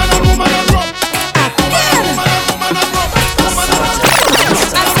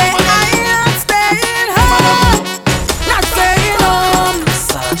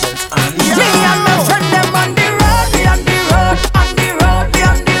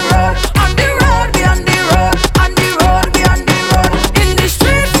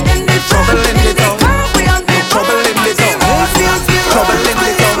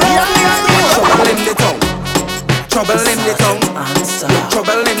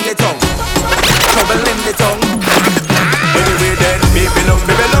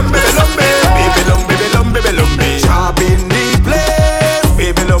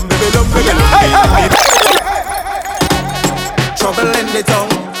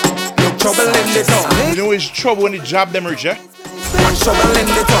 You know it's trouble when they jab them rich, eh? Trouble in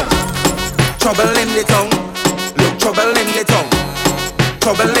the tongue. Trouble in the tongue. Look, trouble in the tongue.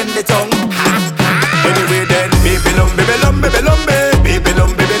 Trouble in the tongue. Anyway then, baby lum, baby lum, baby lum, baby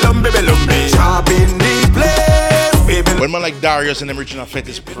lum, baby lum, baby lum, chop in the place. Baby When man like Darius and them reaching a fit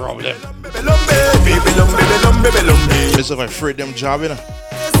is problem. baby lum, baby lum, baby lum, baby lum, Because if I afraid them job, you know.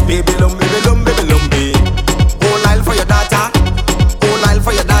 baby lum, baby lum, baby lum, whole aisle for your data, whole aisle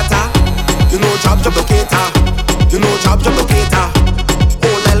for your data. You know job locator, you know job locator.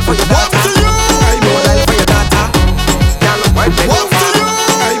 Whole aisle for your data, whole aisle for your data. Can't look white, baby.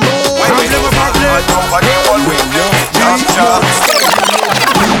 White, never back there. Nobody one way, job.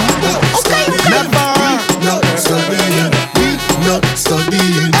 Never not studying, we not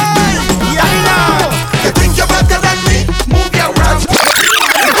studying. You think you're better than me? Move your around.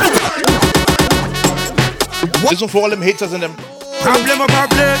 This one for all them haters and them. Problem.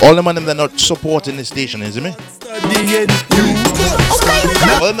 All them and them that not supporting this station, is it me? All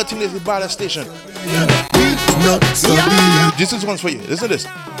them that think this is the baddest station. Not studying. This is one's for you. Listen to this.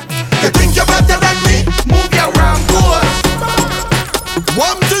 You think you're better than me? Move your around, boy.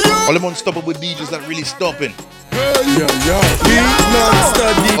 One to you. All them unstoppable DJs that really stopping. We not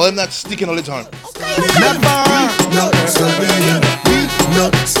studying. All them not sticking all the time. Never not studying. We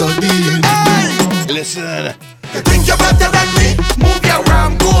not studying. Listen. You think you're better than me? Move your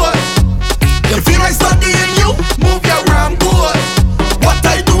around, boy. You feel like studying you? Move your around, boy. What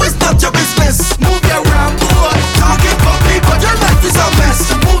I do is not your business. Move your around, boy.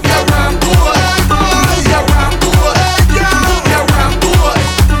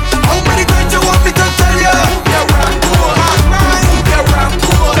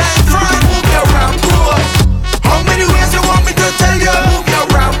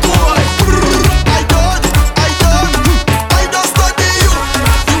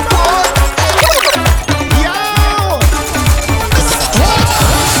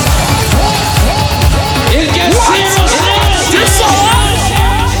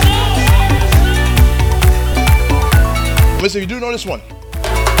 this one?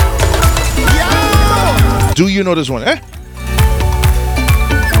 Do you know this one, eh?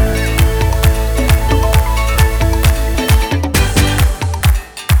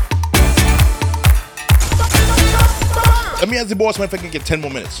 Let me ask the boss man if I can get 10 more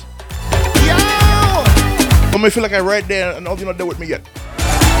minutes. I may feel like I'm right there and all you're not there with me yet.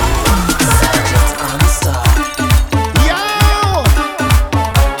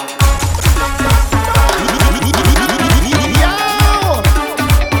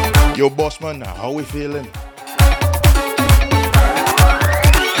 Yo, boss man, how we feeling?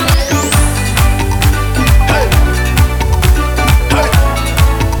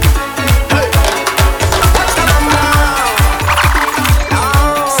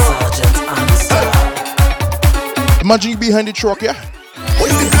 Imagine you behind the truck, yeah?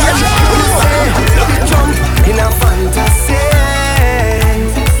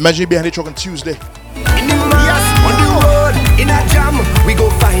 Imagine you behind the truck on Tuesday.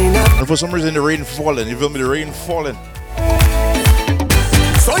 And for some reason the rain falling. You feel me? The rain falling.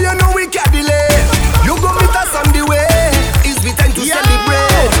 So you know we can't delay. You go meet us on the way. It's the time to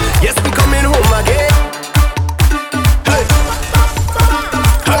celebrate. Yes, we coming home again. Hey.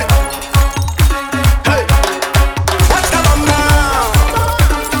 Hey. Hey. What's the bomb now?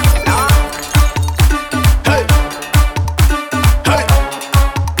 Hey. Hey.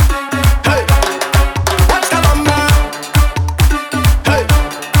 Hey. What's the bomb now? Hey.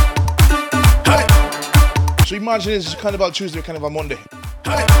 Hey. So imagine it's Carnival Tuesday, Carnival Monday.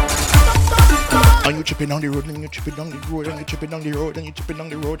 And you chipping down the road, and you chipping down the road, and you chipping down the road, and you chipping down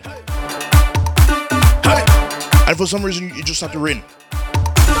the road. And for some reason, you just start to rain.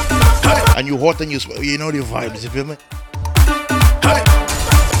 And you hot and you know the vibes, you feel me?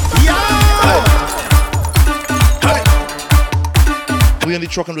 We in the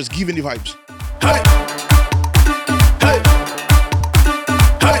truck and just giving the vibes.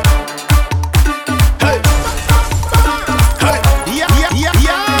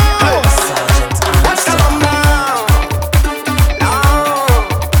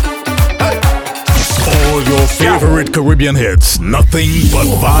 Favorite Caribbean hits, nothing but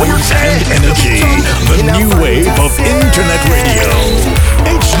vibes and energy. The new wave of internet radio.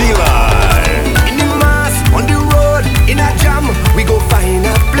 HD Live. In the mass, on the road, in a jam, we go find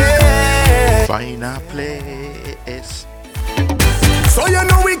a place. Find a place. So you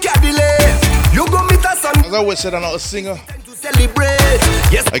know we can't delay. You go meet us on. As I always said, I'm not a singer. To celebrate.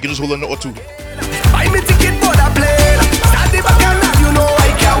 Yes, I can just hold a note or two. Buy me ticket for the plane. Start the back and now you know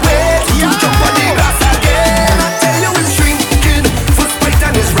I can't wait. You jump on the grass again. I tell you it's shrinking. First bite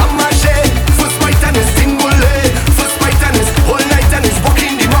and it's ramache. First bite and it's single leg. First bite and it's whole night and it's walk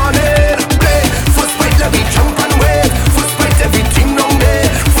in the morning. Play. First bite let me jump and wait. First bite everything down there.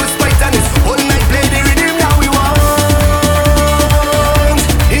 First bite and it's whole night play the rhythm now we want.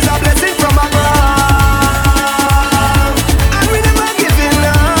 It's a blessing from above. And we never giving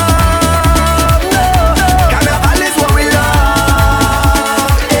up. No. Carnival is what we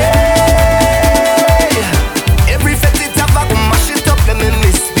love. Yeah. Every fete it have a mash it up and then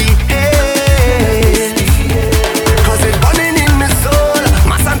misbehave. Cause it's burning in my soul.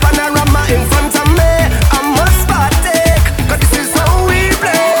 Mass and panorama in front of me. I must partake. Cause this is how we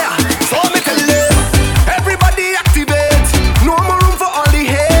play. So me tell you, everybody activate. No more room for all the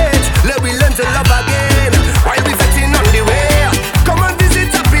hate. Let we learn to love again. While we fetting on the way. Come and visit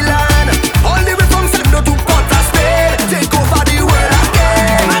Happy Land. All the way from Sando to Port of Spain. Take over the world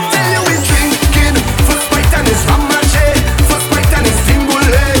again. I tell you we drinking. First bite and it's ramache. First bite and it's single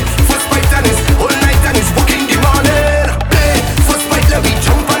leg. First bite and it's whole night and it's walking the morning. Play. First bite let we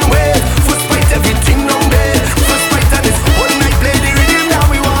jump and wait. First bite everything down there. First bite and it's whole night play the rhythm now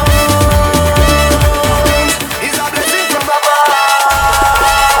we want. It's a blessing from above.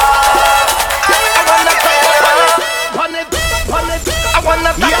 I wanna cry on it, on it. I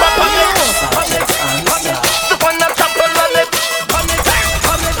wanna tap up on it, on it, on it. I wanna trample on it, on it,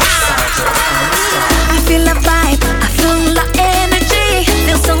 on it. I feel the vibe, I feel the energy,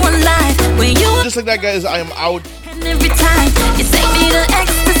 feel so alive when you. Just like that, guys, I am out. And every time you take me to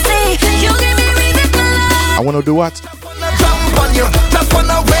ecstasy, you give me reason to love. I want to do what? Wanna jump on you, just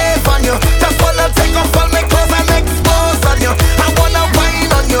wanna wave on you, just wanna take off all my clothes and expose on you. I wanna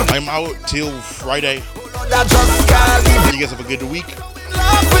wine on you. I'm out till Friday. I just can't leave You guys have a good week.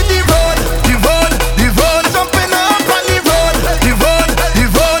 love with the road, the road, the road. Jumping up on the road, the road, the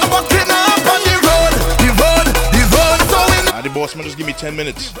road. Walking up on the road, the road, the road. So in The boss man just give me 10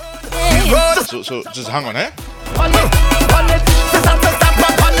 minutes. the road, So just hang on, eh? on it, on it. Just have to stop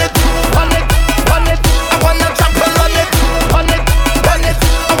up on it, on it, on it. I wanna trample on it, on it, on it.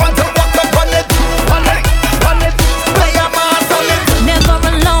 I want to walk up on it, on it, on it. Play a mass on it.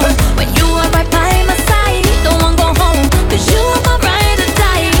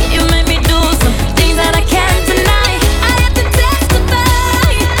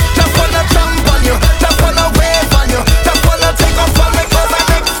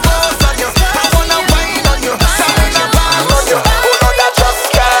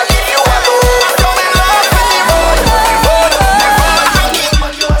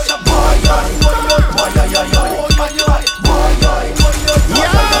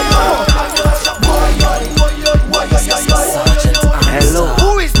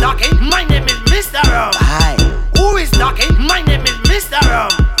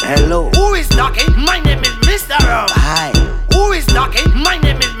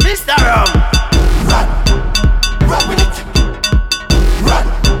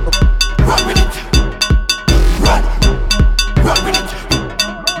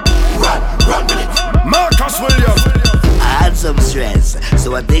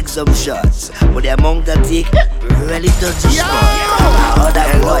 take some shots, but the amount I take really touch the spot. All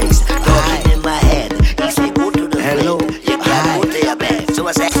that voice talking in my head. He say go to the hello, you can't go to your bed. So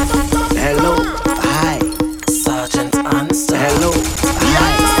I say hello, hi, Sergeant Answer. Hello,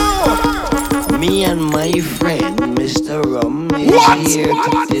 hi. Me and my friend Mr. Rum is here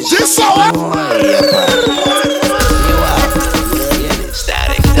to destroy your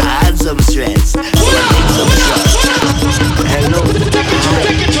static. I had some stress, so I take some shots. Hello, me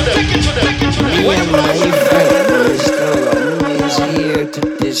and my friend Mr. Rum is here to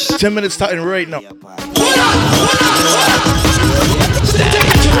destroy. 10 minutes starting right now.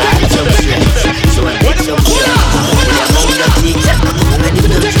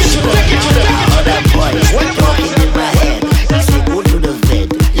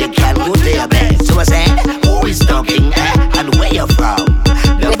 So I said, who is talking and where you from?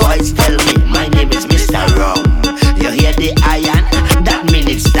 The boys tell me my name is Mr. Rum. You hear the iron? That mean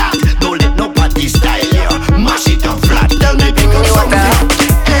it start. Don't let nobody style you. Mash it up flat. Tell me pick up something.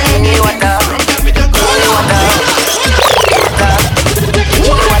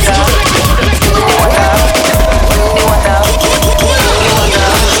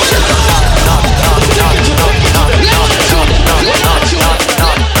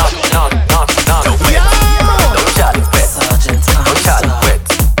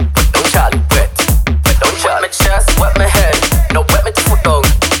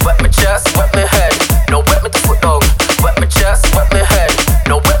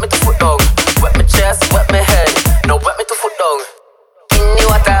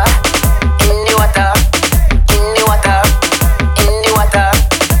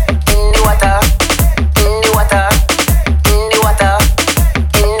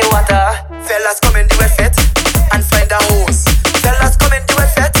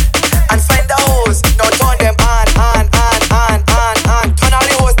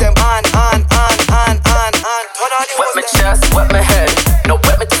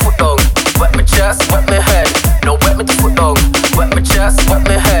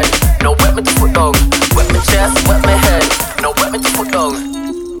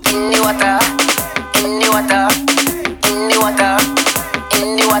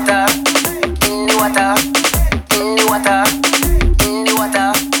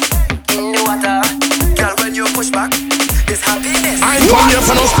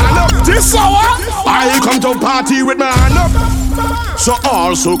 So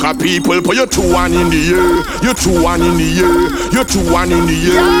all soca people, put your 2-1 in the air. Your 2-1 in the air. Your 2-1 in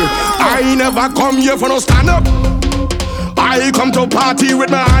the air. I never come here for no stand up. I come to party with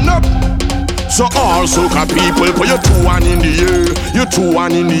my hand up. So all soca people, put your 2-1 in the air. Your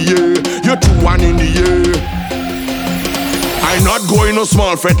 2-1 in the air. Your 2-1 in the air. I'm not going no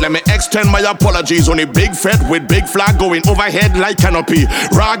small fret, let me extend my apologies. Only big fret with big flag going overhead like canopy.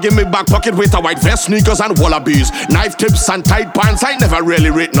 Rag in me back pocket with a white vest, sneakers and wallabies. Knife tips and tight pants, I never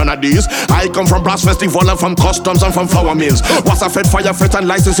really rate none of these. I come from brass festival and from customs and from flour mills. Was a fed fire fret and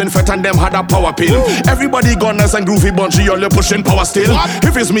licensing fret and them had a power pill. Everybody gunners and groovy bunchy, all you pushing power still.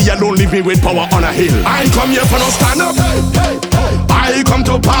 If it's me, you don't leave me with power on a hill. I come here for no stand up. I come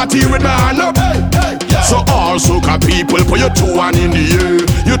to party with my hand up. So all soca people, put your 2-1 in the air.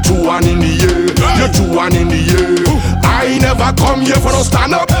 Your 2-1 in the air. Your 2-1 in the air. I never come here for no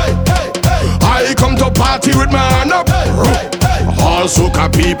stand up. I come to party with my hand up. All soca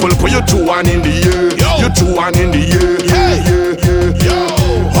people, put your 2-1 in the air. Your 2-1 in the air.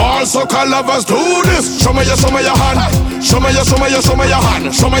 Yeah. All soca lovers do this. Show me your hand. Show me your hand. Show me your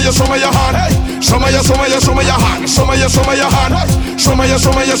hand. Show me your hand. Show me your hand. Show me your hand. Show me your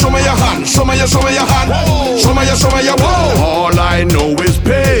hand. Show me your hand. All I know is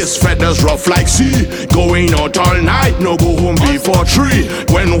pace. Feathers rough like sea. Going out all night, no go home before 3.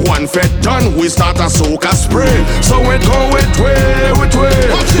 When one fed done, we start a soca spray. So we go with way.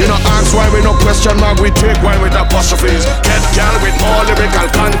 You know ask why we no question mark. We take wine with apostrophes. Get girl with more lyrical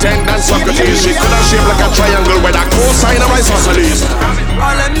content than Socrates. She could have shaped like a triangle with a cosine of isosceles.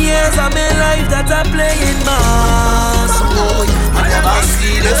 All them years of my life that I'm playing mass, boy, I never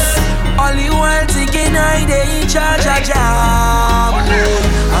see this. Only one thinking I they in charge of job, boy,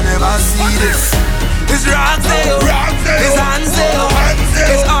 I never see this. It's Roxeo, it's Hansel,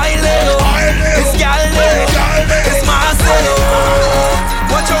 it's Oileo, it's Galileo, it's Marcelo.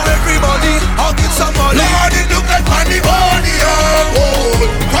 Watch out everybody, I'll get some money. Lord, it look like pandemonium,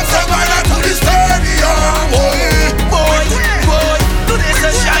 boy. From Savannah to the stadium, boy. Do this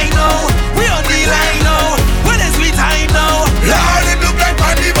a shine now, we on the line now. When is we time now? Lord, it look like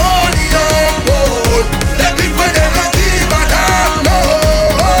pandemonium, boy. Let me put them on the banana, no.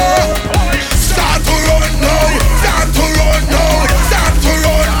 Start to run now,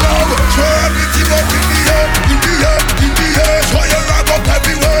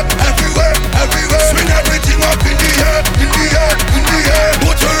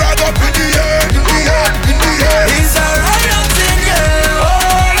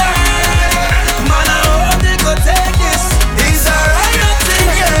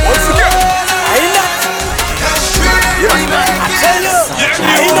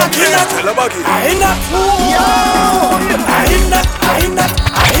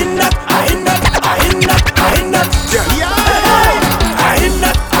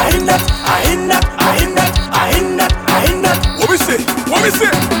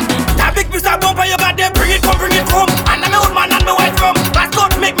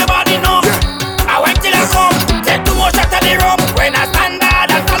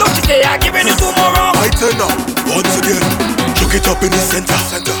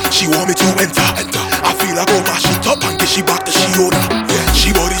 me to enter. I feel like oversh it up and get she back to she owner.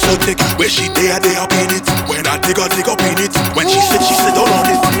 She body so thick, where she there up in it. When I dig up in it. When she sit down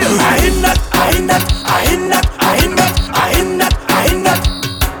on it. I in that, I in that, I in that, I in that, I in that, I in that.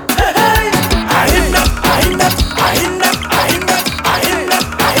 Hey, hey. I in that, I in that, I in that, I in that, I in that,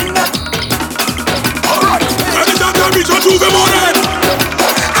 I in that. Alright, every time I meet you, do them on it.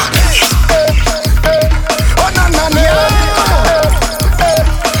 Oh na na na,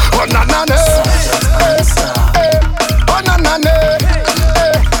 oh na na na, oh na na na.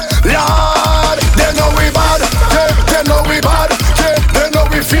 Lord, they know we bad, they know we bad, they know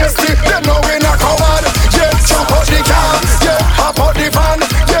we feisty, they know we not coward. Yeah, jump out the car, yeah, hop out the van,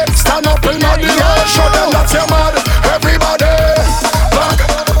 yeah, stand up in the road, show them that you're mad. Everybody,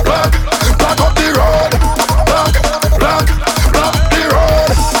 back up the road, back the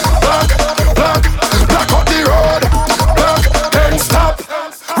road, back up the road, then stop.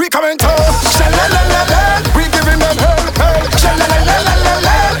 We coming to, sha-la-la-la-la, we giving them hell, hell,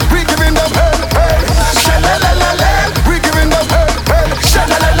 sha-la-la-la-la-la, we giving them hell, hell, sha-la-la-la-la, we giving them hell, hell,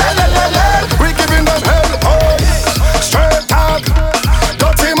 sha-la-la-la-la-la, we giving them hell, oh. Straight talk,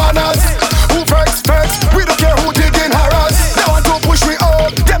 dirty manners, who vex, we don't care who digging harass. They want to push me out,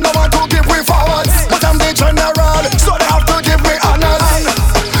 them don't want to give me forward, but I'm the general, so they have to give me honors.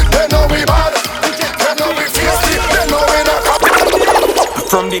 They know we bad, they know we feisty, they know we not come.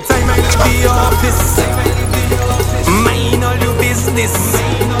 From the time I leave the office, mind all your business.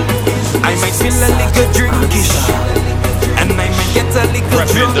 I might feel a little drinkish, and I might get a little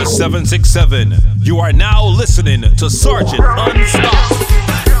Reppin' drunk. the 767. You are now listening to Sergeant Unstopped.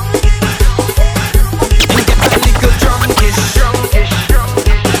 Get a little drunkish.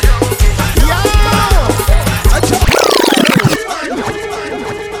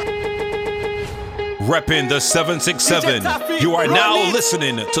 Reppin' the 767. You are now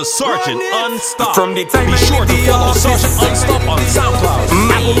listening to Sergeant Unstopped. From the time Be sure to follow Sergeant Unstopped on SoundCloud,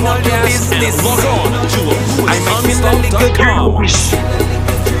 Apple Podcasts, and log on to whoisunstopped.com.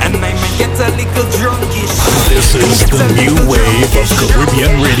 And I might get a little drunkish. This is the new wave of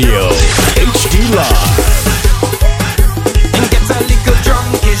Caribbean radio. HD Live. And get a little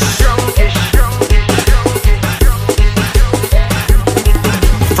drunkish.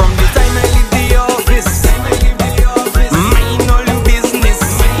 From the time I leave the office, mind all your business.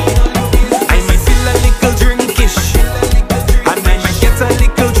 I might feel a little drinkish, and I might get a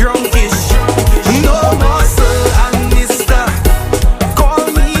little drunkish. No more sir and mister, call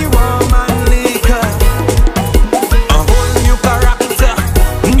me rum and liquor. A whole new character,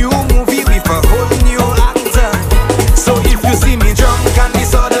 new movie with a whole new actor. So if you see me drunk and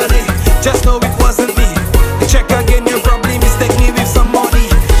disorderly, just know it wasn't me. Check again, you probably mistake me with somebody.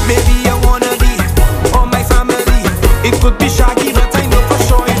 Maybe I wanna be, or my family. It could be Shaggy, but I know for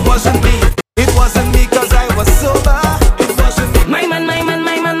sure it wasn't me. It wasn't me cause I was sober. It wasn't me. My man, my man,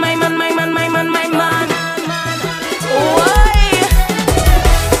 my man, my man, my man, my man, my man. Why?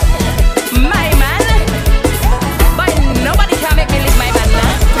 My man? But nobody can make me leave my man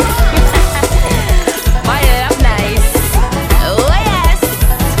now. My love nice. Oh yes.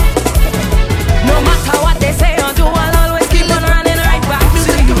 No matter what they say or do, I'll always keep on running right back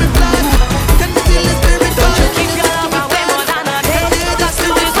to you. Don't you keep your love away more than a day, 'cause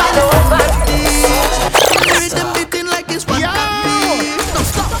you is all over. Rhythm beating like it's one copy. Don't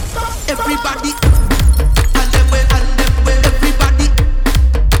stop, everybody. And them way, everybody.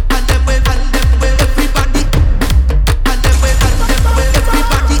 And them way, everybody. And them way,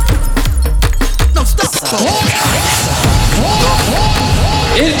 everybody. Don't stop.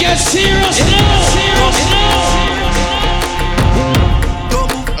 It gets serious now.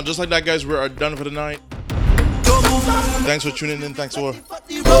 And just like that, guys, we are done for the night. Thanks for tuning in. Thanks for.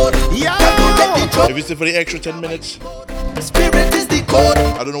 If it's for the extra 10 minutes, Spirit is the code.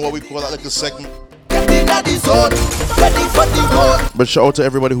 I don't know what we call that, like a segment. Getting at the zone. Ready for the road. But shout out to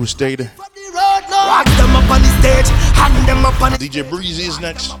everybody who stayed. Rock them up on the stage. Hand them up on the DJ Breezy is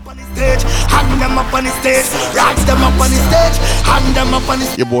next. stage. Hand them up on the stage. Rock them up on the stage. Hand them up on the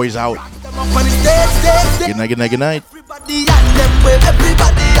stage. Your boy's out. Up on the stage. Good night, good night, good night. Everybody and them way.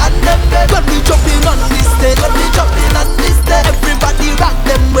 Everybody and them way. When we jumping on this stage. When we jumping on this stage. Everybody rock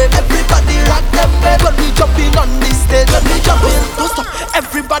them way. Everybody rock them way. When we jumping on this stage. When we jumping. Don't stop.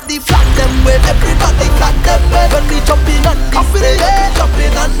 Everybody flat them way. Everybody flat them way. When we jumping on this stage.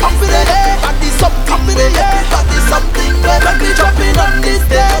 Jumping on this stage. Everybody something way. Everybody something way. When we jumping on this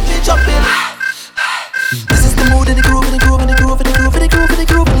stage. We jumping. This is the mood and the groove and the groove and the groove and the groove and the groove and the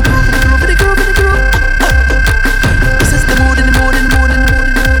groove and the groove and the groove and the groove and the groove. This is the mood and the mood and the mood and the mood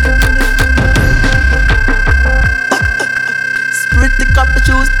and the mood. Spirit, take off the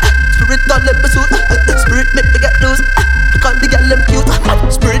shoes.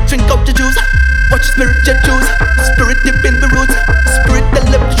 drink out the juice. Watch spirit jet juice. Spirit dip in the roots. Spirit that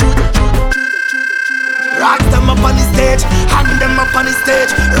live the truth. Rock them up on the stage, hang them up on the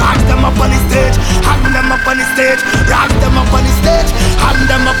stage. Rock them up on the stage, hang them up on the stage. Rock them up on the stage, hang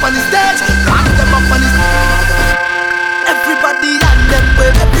them up on the stage. Rock them up on the stage. Everybody on them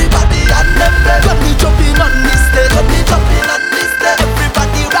wave, everybody on them wave. When we jumping on this stage, when we jumping on this stage.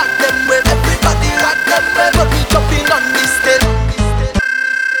 Everybody rock them wave, everybody rock them wave. When we jumping on this stage.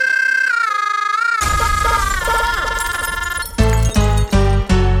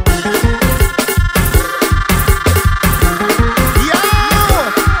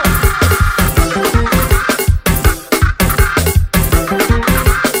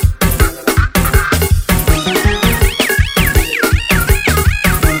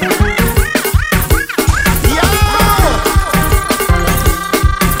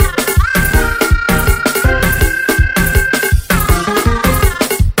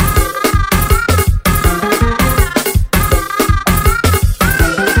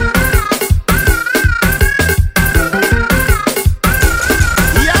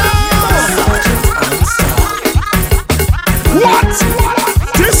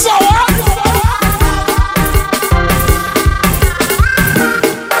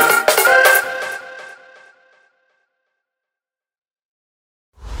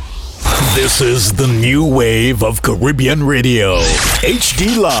 This is the new wave of Caribbean radio.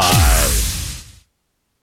 HD Live.